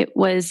 It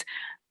was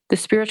the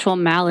spiritual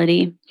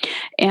malady.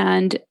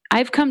 And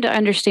I've come to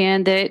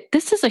understand that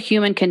this is a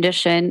human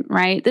condition,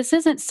 right? This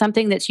isn't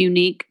something that's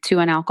unique to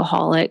an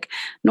alcoholic.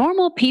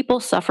 Normal people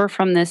suffer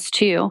from this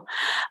too.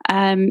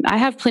 I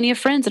have plenty of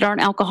friends that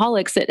aren't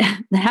alcoholics that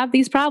have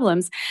these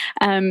problems.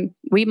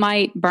 We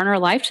might burn our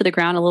life to the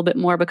ground a little bit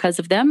more because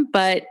of them,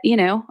 but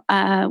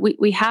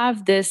we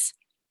have this,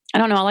 I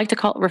don't know, I like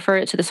to refer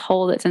it to this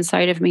hole that's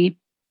inside of me.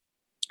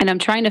 And I'm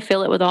trying to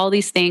fill it with all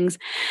these things,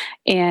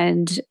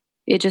 and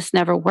it just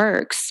never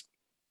works.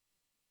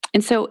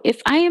 And so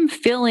if I am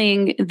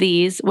feeling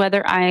these,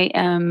 whether I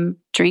am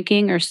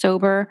drinking or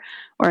sober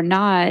or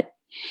not,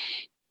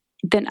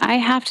 then I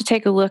have to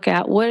take a look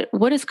at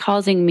what is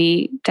causing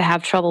me to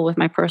have trouble with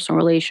my personal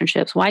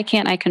relationships. Why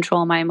can't I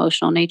control my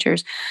emotional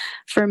natures?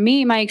 For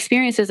me, my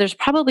experience is there's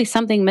probably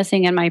something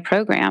missing in my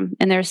program,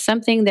 and there's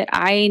something that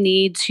I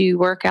need to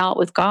work out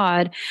with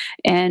God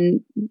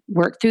and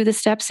work through the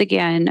steps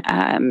again.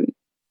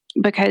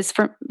 because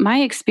from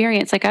my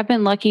experience, like I've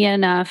been lucky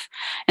enough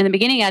in the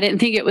beginning, I didn't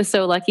think it was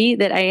so lucky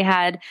that I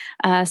had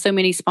so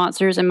many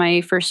sponsors in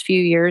my first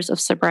few years of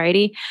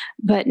sobriety.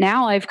 But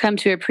now I've come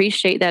to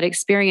appreciate that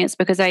experience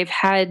because I've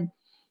had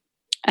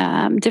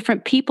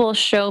different people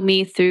show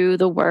me through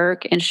the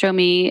work and show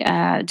me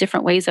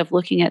different ways of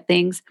looking at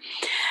things.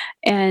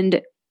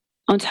 And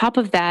on top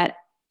of that,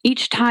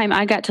 each time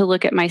I got to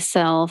look at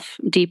myself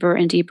deeper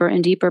and deeper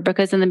and deeper,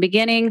 because in the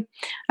beginning,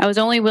 I was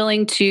only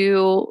willing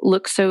to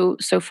look so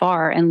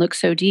far and look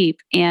so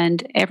deep.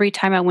 And every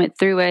time I went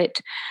through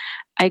it,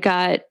 I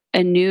got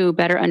a new,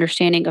 better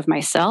understanding of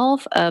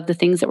myself, of the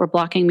things that were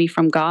blocking me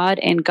from God,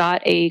 and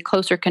got a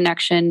closer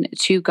connection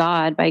to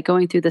God by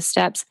going through the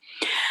steps.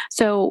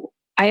 So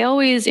I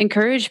always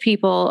encourage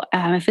people,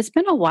 if it's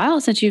been a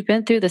while since you've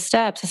been through the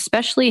steps,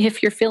 especially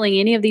if you're feeling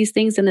any of these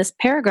things in this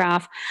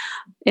paragraph,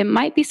 it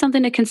might be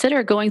something to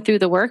consider going through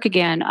the work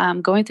again,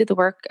 going through the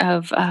work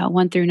of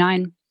 1 through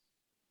 9.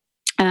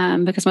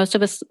 Because most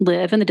of us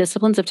live in the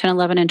disciplines of 10,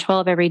 11, and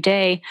 12 every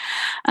day.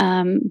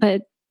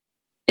 But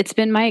it's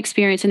been my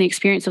experience and the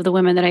experience of the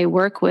women that I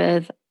work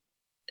with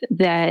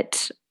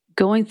that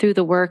going through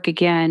the work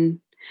again,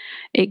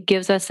 it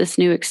gives us this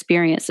new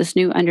experience, this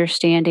new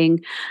understanding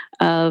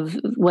of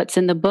what's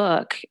in the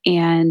book.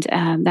 And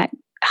that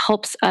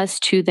helps us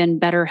to then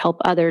better help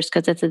others,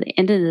 because at the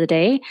end of the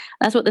day,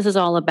 that's what this is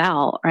all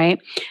about, right?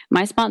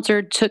 My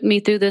sponsor took me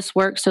through this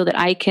work so that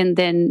I can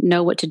then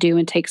know what to do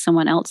and take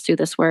someone else through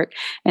this work.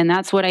 And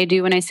that's what I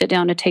do when I sit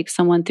down to take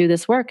someone through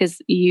this work is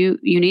you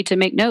need to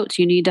make notes.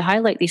 You need to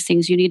highlight these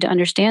things. You need to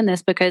understand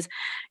this, because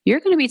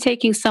you're going to be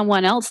taking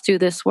someone else through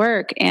this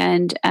work.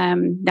 And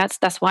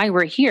that's why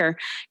we're here.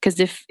 Because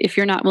if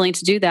you're not willing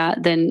to do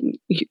that, then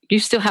you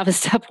still have a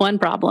step 1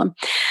 problem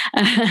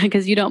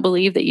because you don't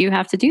believe that you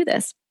have to do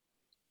this.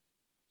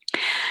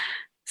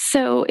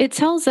 So it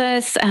tells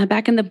us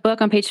back in the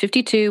book on page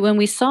 52, when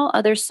we saw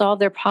others solve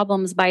their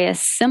problems by a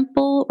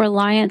simple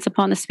reliance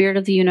upon the spirit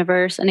of the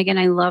universe, and again,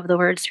 I love the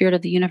word spirit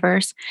of the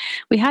universe,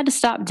 we had to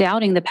stop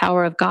doubting the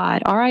power of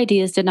God. Our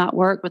ideas did not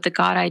work, but the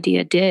God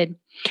idea did.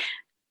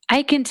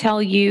 I can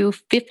tell you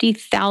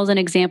 50,000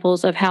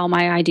 examples of how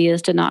my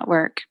ideas did not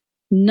work.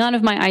 None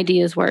of my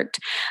ideas worked.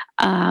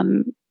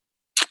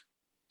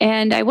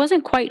 And I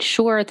wasn't quite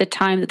sure at the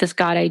time that this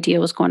God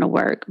idea was going to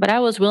work, but I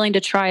was willing to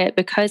try it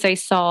because I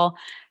saw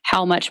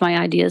how much my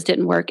ideas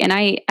didn't work. And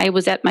I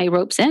was at my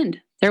rope's end.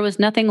 There was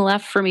nothing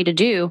left for me to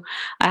do.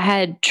 I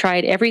had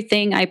tried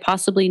everything I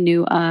possibly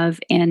knew of,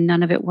 and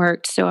none of it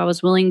worked. So I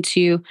was willing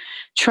to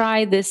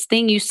try this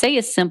thing you say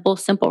is simple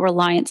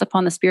reliance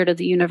upon the spirit of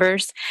the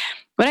universe.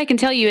 But I can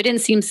tell you, it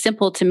didn't seem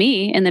simple to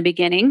me in the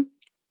beginning.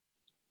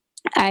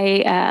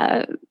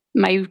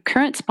 My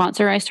current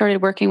sponsor, I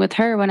started working with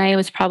her when I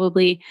was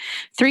probably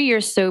 3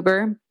 years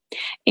sober,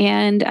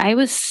 and I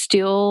was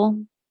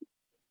still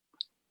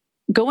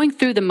going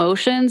through the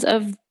motions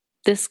of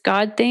this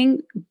God thing,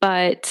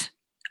 but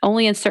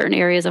only in certain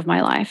areas of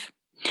my life.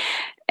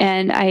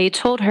 And I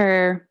told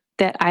her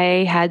that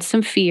I had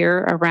some fear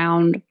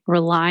around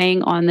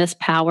relying on this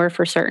power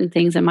for certain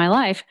things in my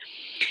life.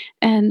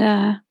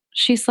 And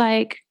she's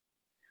like,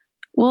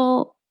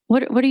 well,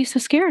 what are you so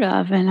scared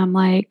of? And I'm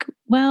like,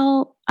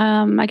 well,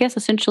 I guess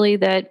essentially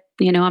that,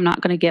 I'm not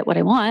going to get what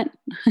I want,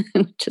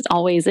 which it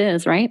always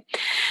is, right?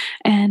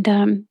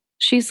 And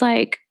she's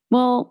like,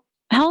 well,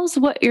 how's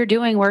what you're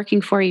doing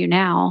working for you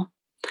now?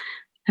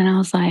 And I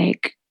was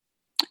like,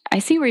 I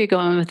see where you're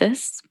going with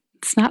this.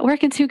 It's not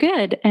working too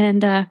good.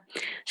 And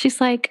she's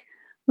like,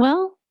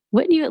 well,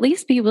 wouldn't you at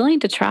least be willing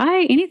to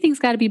try? Anything's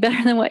got to be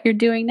better than what you're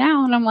doing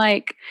now. And I'm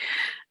like,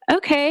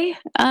 okay,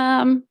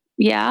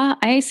 yeah,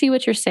 I see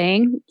what you're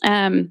saying.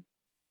 And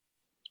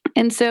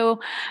so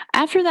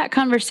after that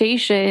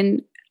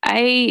conversation,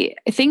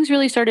 things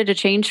really started to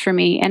change for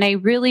me. And I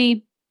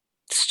really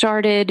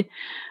started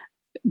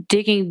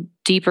digging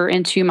deeper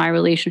into my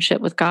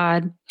relationship with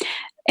God.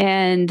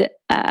 And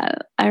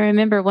I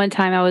remember one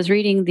time I was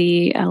reading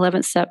the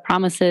 11th Step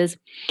Promises,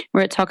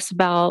 where it talks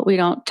about we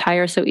don't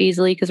tire so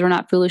easily because we're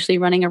not foolishly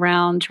running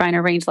around trying to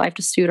arrange life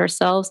to suit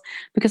ourselves.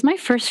 Because my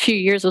first few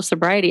years of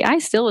sobriety, I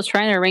still was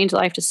trying to arrange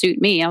life to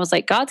suit me. I was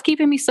like, God's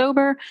keeping me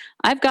sober.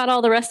 I've got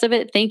all the rest of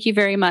it. Thank you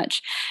very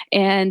much.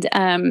 And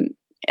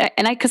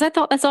because I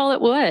thought that's all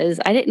it was.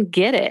 I didn't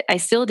get it. I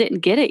still didn't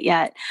get it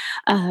yet.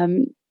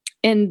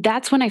 And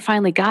that's when I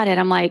finally got it.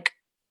 I'm like,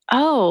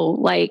 oh,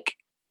 like,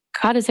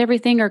 God is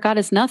everything or God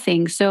is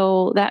nothing.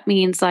 So that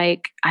means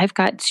like I've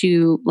got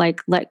to like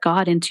let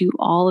God into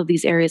all of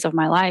these areas of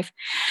my life.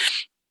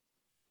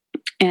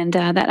 And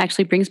that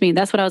actually brings me,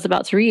 that's what I was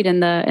about to read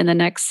in the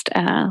next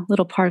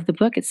little part of the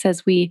book. It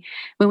says when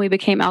we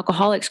became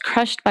alcoholics,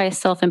 crushed by a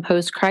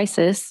self-imposed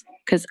crisis,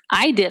 because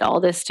I did all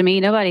this to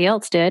me, nobody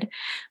else did.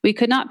 We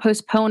could not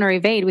postpone or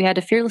evade. We had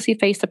to fearlessly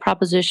face the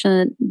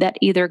proposition that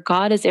either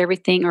God is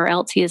everything or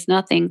else he is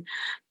nothing.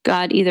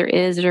 God either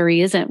is or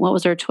he isn't. What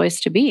was our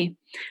choice to be?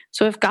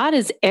 So if God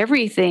is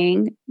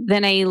everything,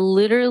 then I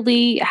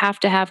literally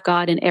have to have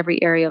God in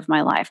every area of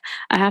my life.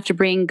 I have to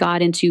bring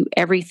God into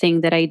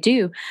everything that I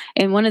do.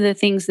 And one of the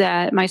things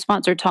that my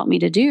sponsor taught me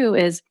to do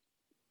is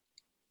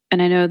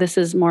and I know this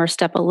is more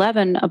step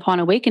 11 upon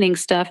awakening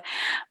stuff,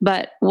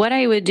 but what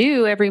I would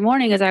do every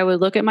morning is I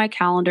would look at my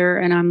calendar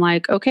and I'm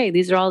like, okay,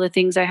 these are all the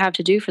things I have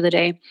to do for the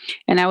day.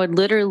 And I would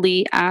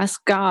literally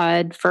ask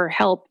God for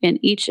help in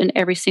each and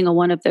every single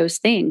one of those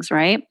things,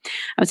 right?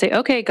 I would say,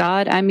 okay,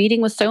 God, I'm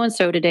meeting with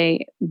so-and-so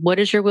today. What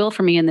is your will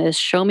for me in this?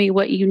 Show me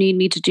what you need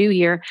me to do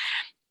here.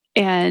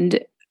 And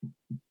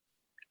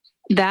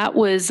that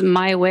was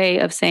my way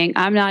of saying,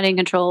 I'm not in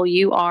control.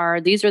 You are.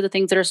 These are the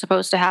things that are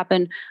supposed to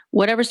happen.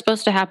 Whatever's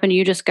supposed to happen,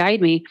 you just guide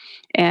me.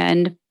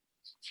 And,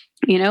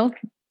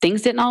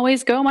 things didn't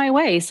always go my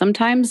way.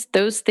 Sometimes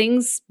those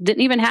things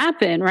didn't even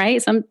happen,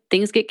 right? Some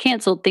things get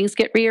canceled, things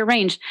get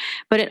rearranged,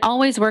 but it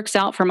always works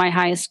out for my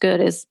highest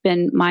good, has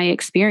been my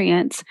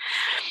experience.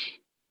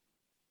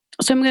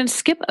 So I'm going to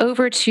skip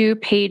over to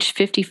page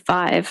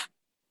 55.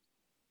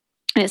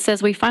 And it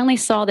says, we finally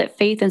saw that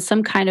faith in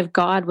some kind of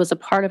God was a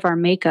part of our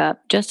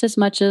makeup, just as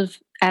much as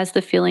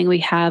the feeling we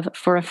have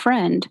for a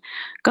friend.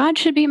 God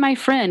should be my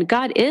friend.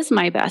 God is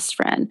my best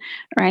friend,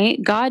 right?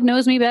 God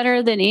knows me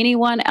better than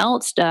anyone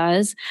else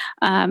does.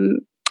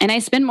 And I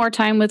spend more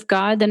time with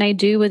God than I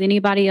do with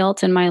anybody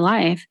else in my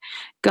life.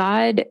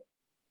 God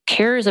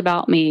cares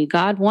about me.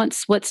 God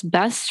wants what's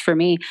best for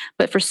me.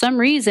 But for some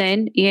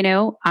reason,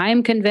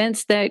 I'm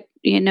convinced that,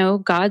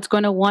 God's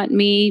going to want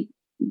me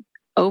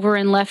over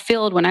in left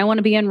field when I want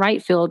to be in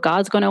right field.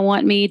 God's going to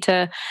want me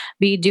to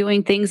be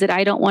doing things that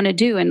I don't want to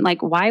do. And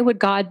why would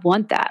God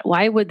want that?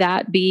 Why would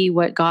that be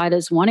what God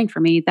is wanting for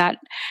me? That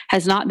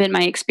has not been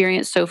my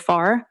experience so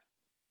far,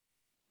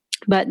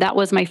 but that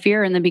was my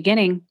fear in the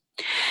beginning.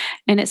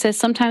 And it says,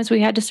 sometimes we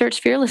had to search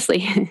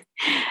fearlessly.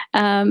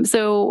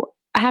 So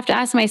I have to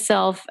ask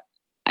myself,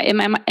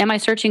 am I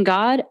searching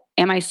God?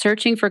 Am I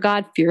searching for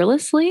God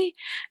fearlessly?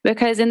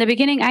 Because in the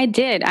beginning, I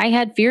did. I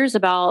had fears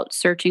about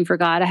searching for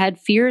God. I had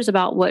fears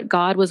about what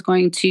God was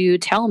going to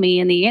tell me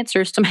and the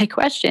answers to my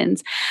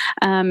questions.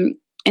 And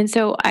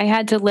so I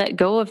had to let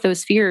go of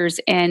those fears.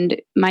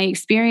 And my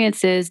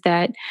experience is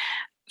that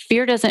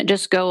fear doesn't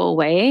just go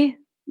away.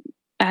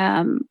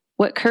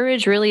 What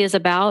courage really is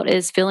about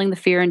is feeling the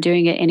fear and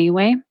doing it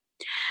anyway.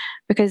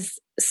 Because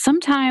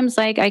sometimes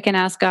I can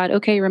ask God,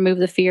 okay, remove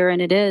the fear, and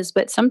it is,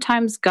 but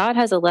sometimes God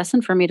has a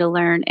lesson for me to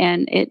learn.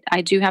 And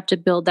I do have to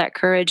build that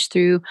courage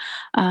through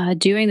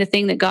doing the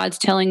thing that God's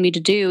telling me to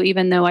do,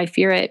 even though I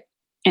fear it.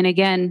 And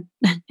again,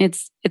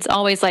 it's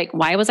always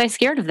why was I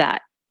scared of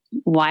that?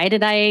 Why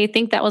did I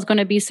think that was going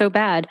to be so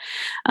bad?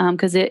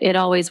 Because it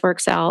always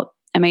works out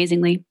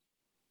amazingly.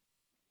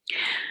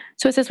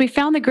 So it says, we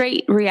found the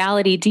great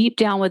reality deep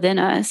down within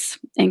us,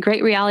 and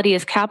great reality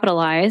is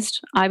capitalized.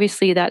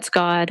 Obviously, that's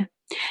God.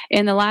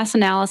 In the last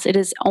analysis, it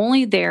is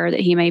only there that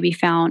he may be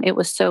found. It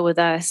was so with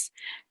us.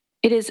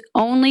 It is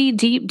only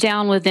deep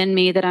down within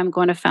me that I'm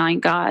going to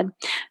find God.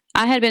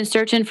 I had been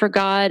searching for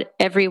God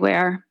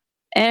everywhere,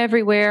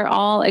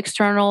 all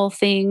external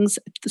things,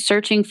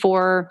 searching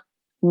for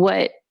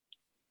what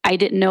I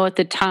didn't know at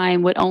the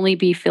time would only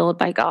be filled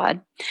by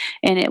God.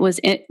 And it was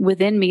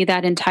within me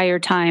that entire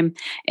time.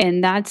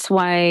 And that's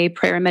why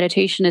prayer and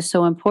meditation is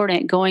so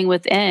important. Going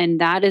within,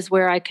 that is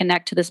where I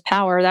connect to this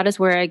power. That is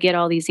where I get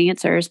all these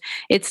answers.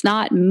 It's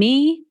not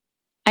me.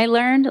 I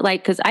learned,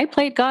 because I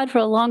played God for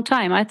a long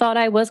time. I thought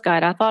I was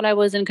God. I thought I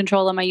was in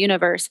control of my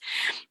universe.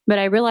 But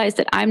I realized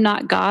that I'm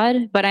not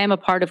God, but I am a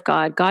part of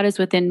God. God is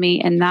within me.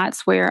 And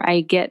that's where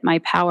I get my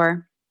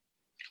power.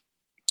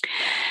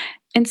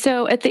 And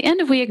so at the end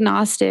of We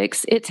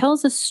Agnostics, it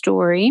tells a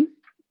story.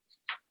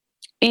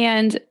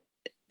 And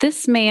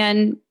this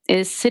man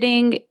is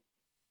sitting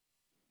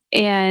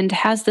and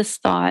has this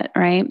thought,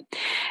 right?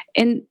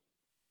 And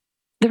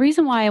the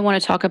reason why I want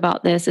to talk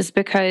about this is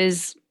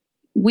because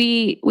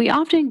we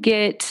often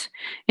get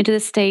into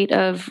the state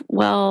of,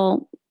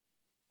 well,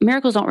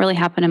 miracles don't really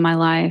happen in my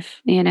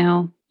life,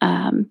 and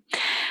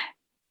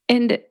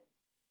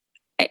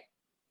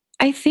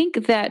I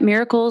think that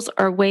miracles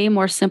are way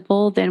more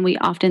simple than we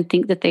often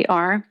think that they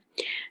are.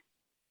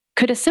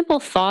 Could a simple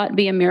thought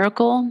be a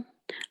miracle?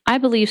 I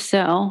believe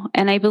so.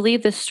 And I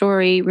believe this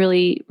story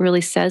really,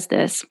 really says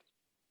this.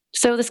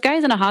 So this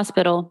guy's in a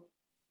hospital,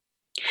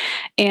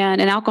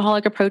 and an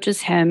alcoholic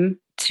approaches him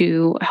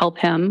to help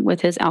him with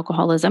his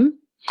alcoholism.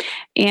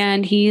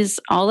 And he's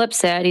all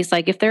upset. He's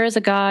like, if there is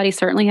a God, he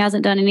certainly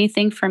hasn't done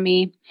anything for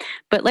me.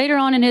 But later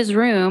on in his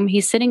room,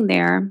 he's sitting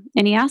there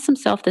and he asks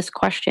himself this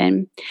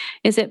question: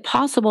 is it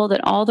possible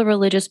that all the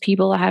religious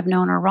people I have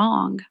known are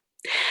wrong?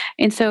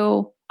 And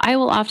so I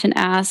will often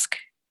ask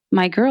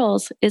my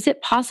girls, is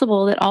it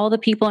possible that all the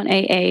people in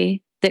AA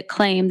that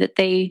claim that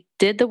they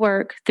did the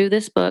work through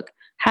this book,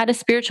 had a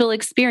spiritual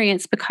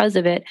experience because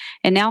of it,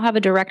 and now have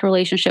a direct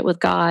relationship with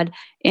God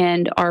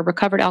and are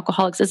recovered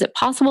alcoholics, is it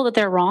possible that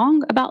they're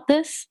wrong about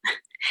this?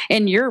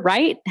 And you're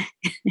right?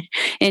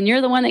 And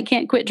you're the one that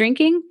can't quit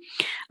drinking?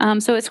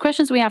 So it's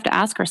questions we have to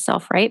ask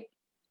ourselves, right?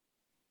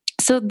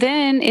 So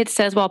then it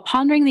says, while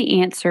pondering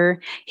the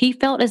answer, he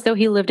felt as though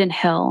he lived in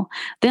hell.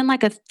 Then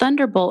like a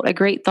thunderbolt, a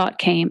great thought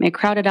came. It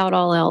crowded out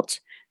all else.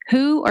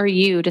 Who are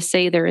you to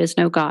say there is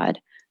no God?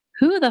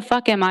 Who the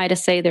fuck am I to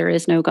say there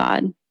is no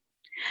God?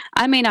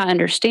 I may not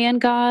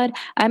understand God.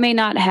 I may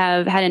not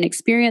have had an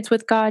experience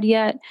with God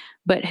yet,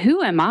 but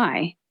who am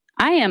I?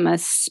 I am a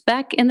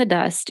speck in the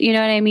dust. You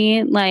know what I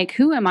mean? Like,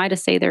 who am I to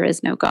say there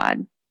is no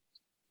God?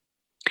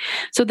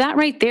 So that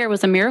right there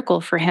was a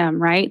miracle for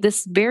him, right?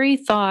 This very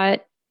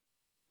thought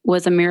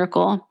was a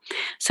miracle.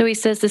 So he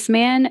says, this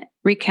man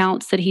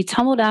recounts that he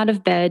tumbled out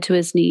of bed to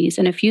his knees.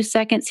 In a few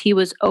seconds, he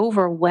was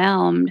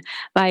overwhelmed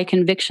by a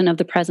conviction of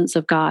the presence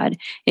of God.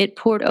 It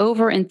poured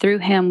over and through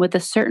him with the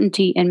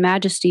certainty and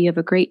majesty of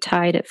a great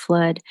tide at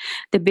flood.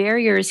 The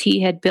barriers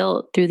he had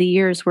built through the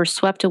years were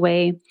swept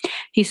away.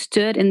 He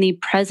stood in the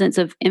presence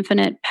of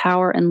infinite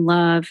power and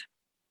love.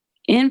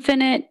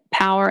 Infinite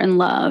power and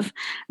love.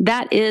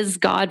 That is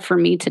God for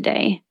me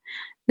today.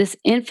 This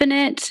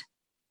infinite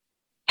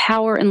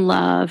power and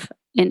love.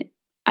 And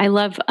I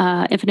love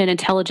infinite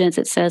intelligence,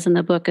 it says in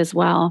the book as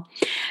well.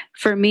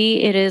 For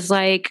me, it is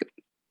like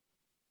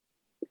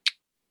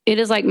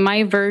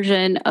my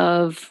version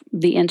of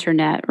the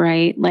internet,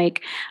 right?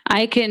 Like,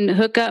 I can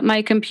hook up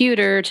my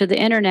computer to the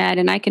internet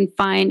and I can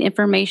find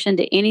information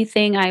to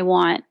anything I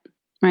want,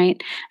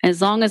 right?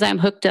 As long as I'm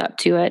hooked up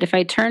to it. If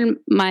I turn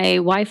my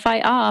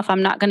Wi-Fi off,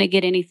 I'm not going to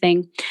get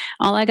anything.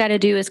 All I got to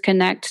do is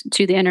connect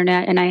to the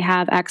internet and I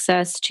have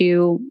access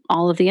to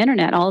all of the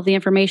internet, all of the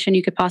information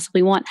you could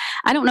possibly want.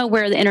 I don't know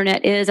where the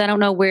internet is. I don't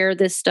know where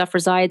this stuff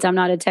resides. I'm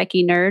not a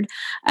techie nerd.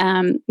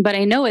 But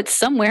I know it's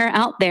somewhere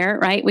out there,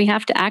 right? We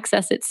have to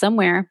access it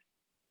somewhere.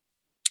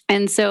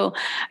 And so,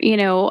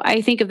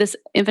 I think of this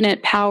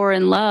infinite power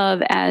and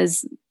love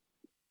as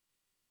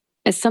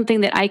something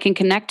that I can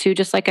connect to,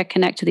 just like I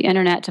connect to the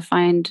internet to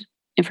find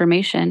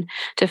information,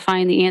 to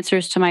find the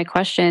answers to my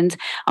questions.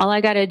 All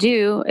I got to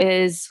do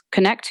is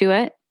connect to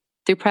it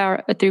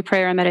through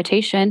prayer and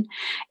meditation.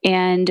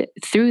 And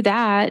through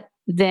that,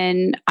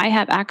 then I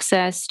have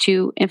access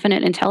to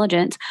infinite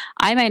intelligence.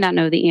 I may not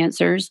know the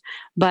answers,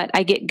 but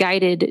I get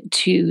guided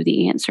to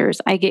the answers.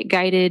 I get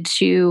guided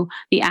to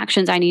the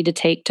actions I need to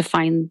take to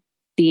find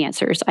the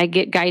answers. I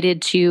get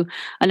guided to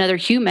another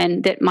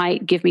human that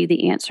might give me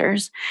the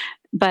answers.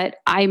 But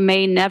I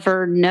may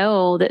never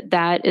know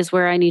that is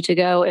where I need to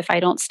go if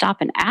I don't stop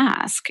and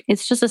ask.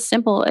 It's just as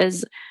simple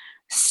as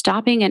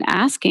stopping and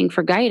asking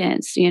for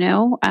guidance,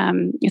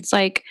 It's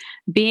like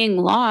being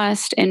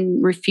lost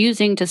and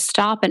refusing to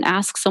stop and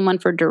ask someone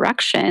for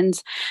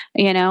directions,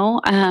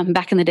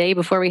 back in the day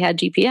before we had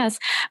GPS.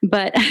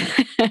 But,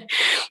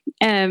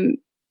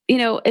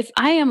 if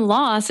I am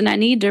lost and I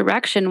need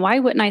direction, why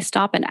wouldn't I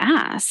stop and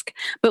ask?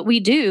 But we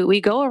do.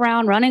 We go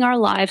around running our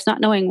lives not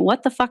knowing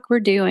what the fuck we're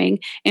doing,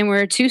 and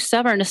we're too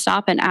stubborn to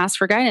stop and ask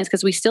for guidance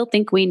because we still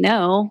think we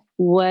know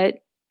what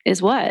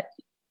is what.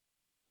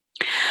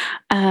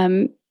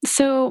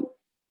 So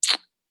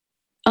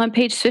on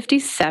page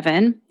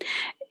 57,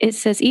 it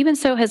says, even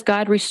so has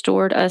God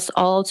restored us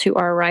all to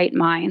our right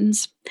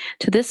minds.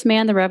 To this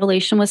man, the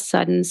revelation was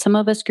sudden. Some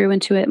of us grew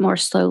into it more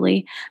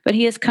slowly, but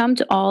he has come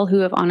to all who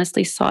have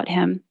honestly sought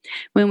him.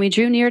 When we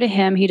drew near to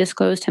him, he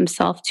disclosed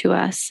himself to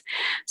us.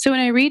 So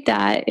when I read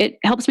that, it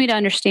helps me to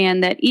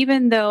understand that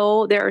even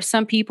though there are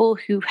some people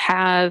who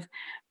have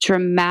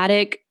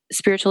dramatic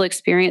spiritual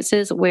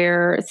experiences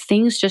where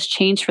things just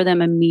change for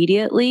them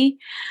immediately,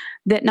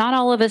 that not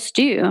all of us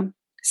do.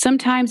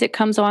 Sometimes it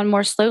comes on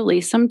more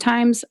slowly.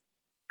 Sometimes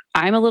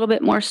I'm a little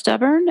bit more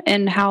stubborn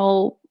in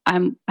how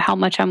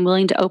much I'm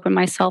willing to open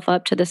myself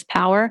up to this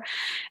power.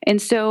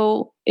 And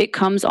so it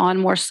comes on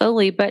more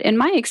slowly. But in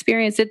my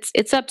experience,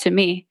 it's up to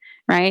me,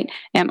 right?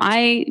 Am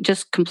I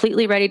just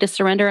completely ready to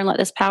surrender and let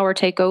this power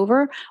take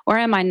over? Or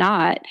am I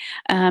not?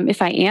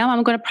 If I am,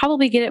 I'm going to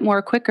probably get it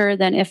more quicker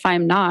than if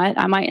I'm not.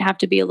 I might have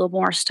to be a little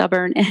more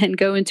stubborn and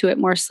go into it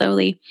more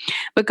slowly.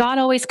 But God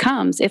always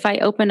comes if I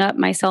open up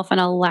myself and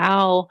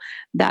allow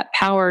that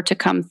power to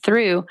come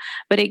through.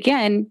 But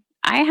again,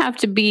 I have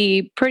to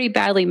be pretty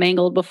badly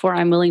mangled before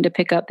I'm willing to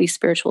pick up these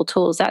spiritual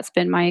tools. That's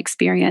been my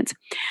experience.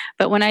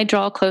 But when I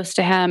draw close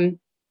to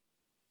him,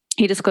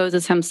 he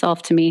discloses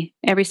himself to me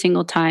every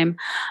single time.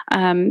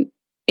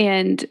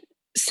 And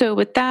so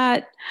with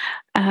that,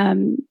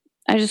 I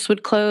just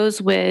would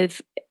close with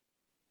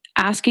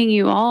asking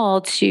you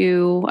all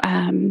to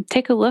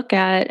take a look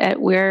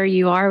at where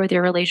you are with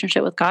your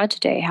relationship with God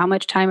today. How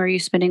much time are you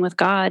spending with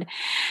God?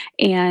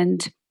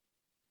 And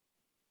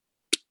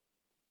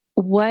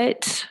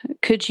what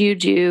could you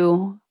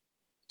do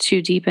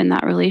to deepen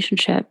that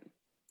relationship?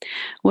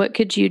 What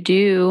could you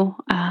do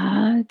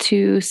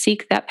to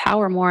seek that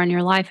power more in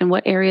your life? And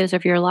what areas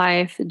of your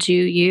life do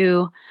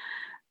you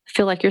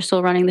feel like you're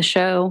still running the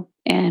show?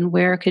 And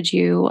where could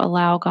you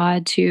allow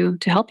God to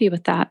help you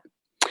with that?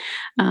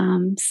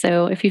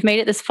 So if you've made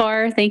it this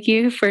far, thank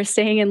you for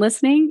staying and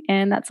listening.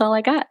 And that's all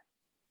I got.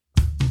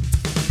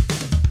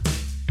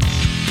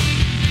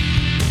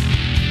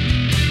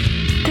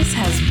 This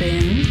has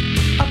been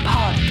a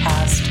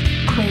podcast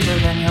greater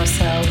than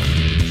yourself.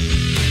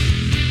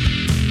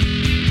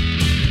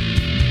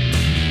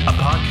 A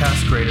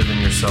Podcast Greater Than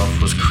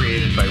Yourself was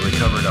created by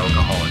recovered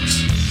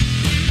alcoholics.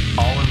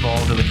 All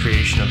involved in the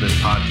creation of this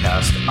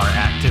podcast are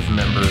active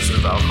members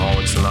of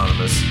Alcoholics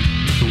Anonymous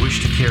who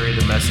wish to carry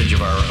the message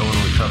of our own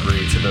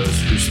recovery to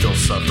those who still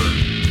suffer.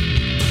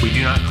 We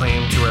do not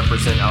claim to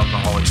represent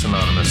Alcoholics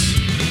Anonymous.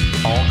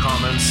 All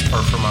comments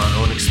are from our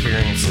own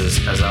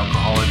experiences as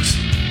alcoholics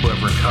who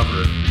have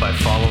recovered by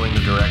following the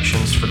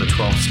directions for the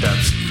 12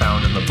 steps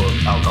found in the book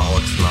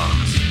Alcoholics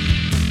Anonymous.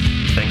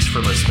 Thanks for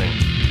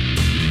listening.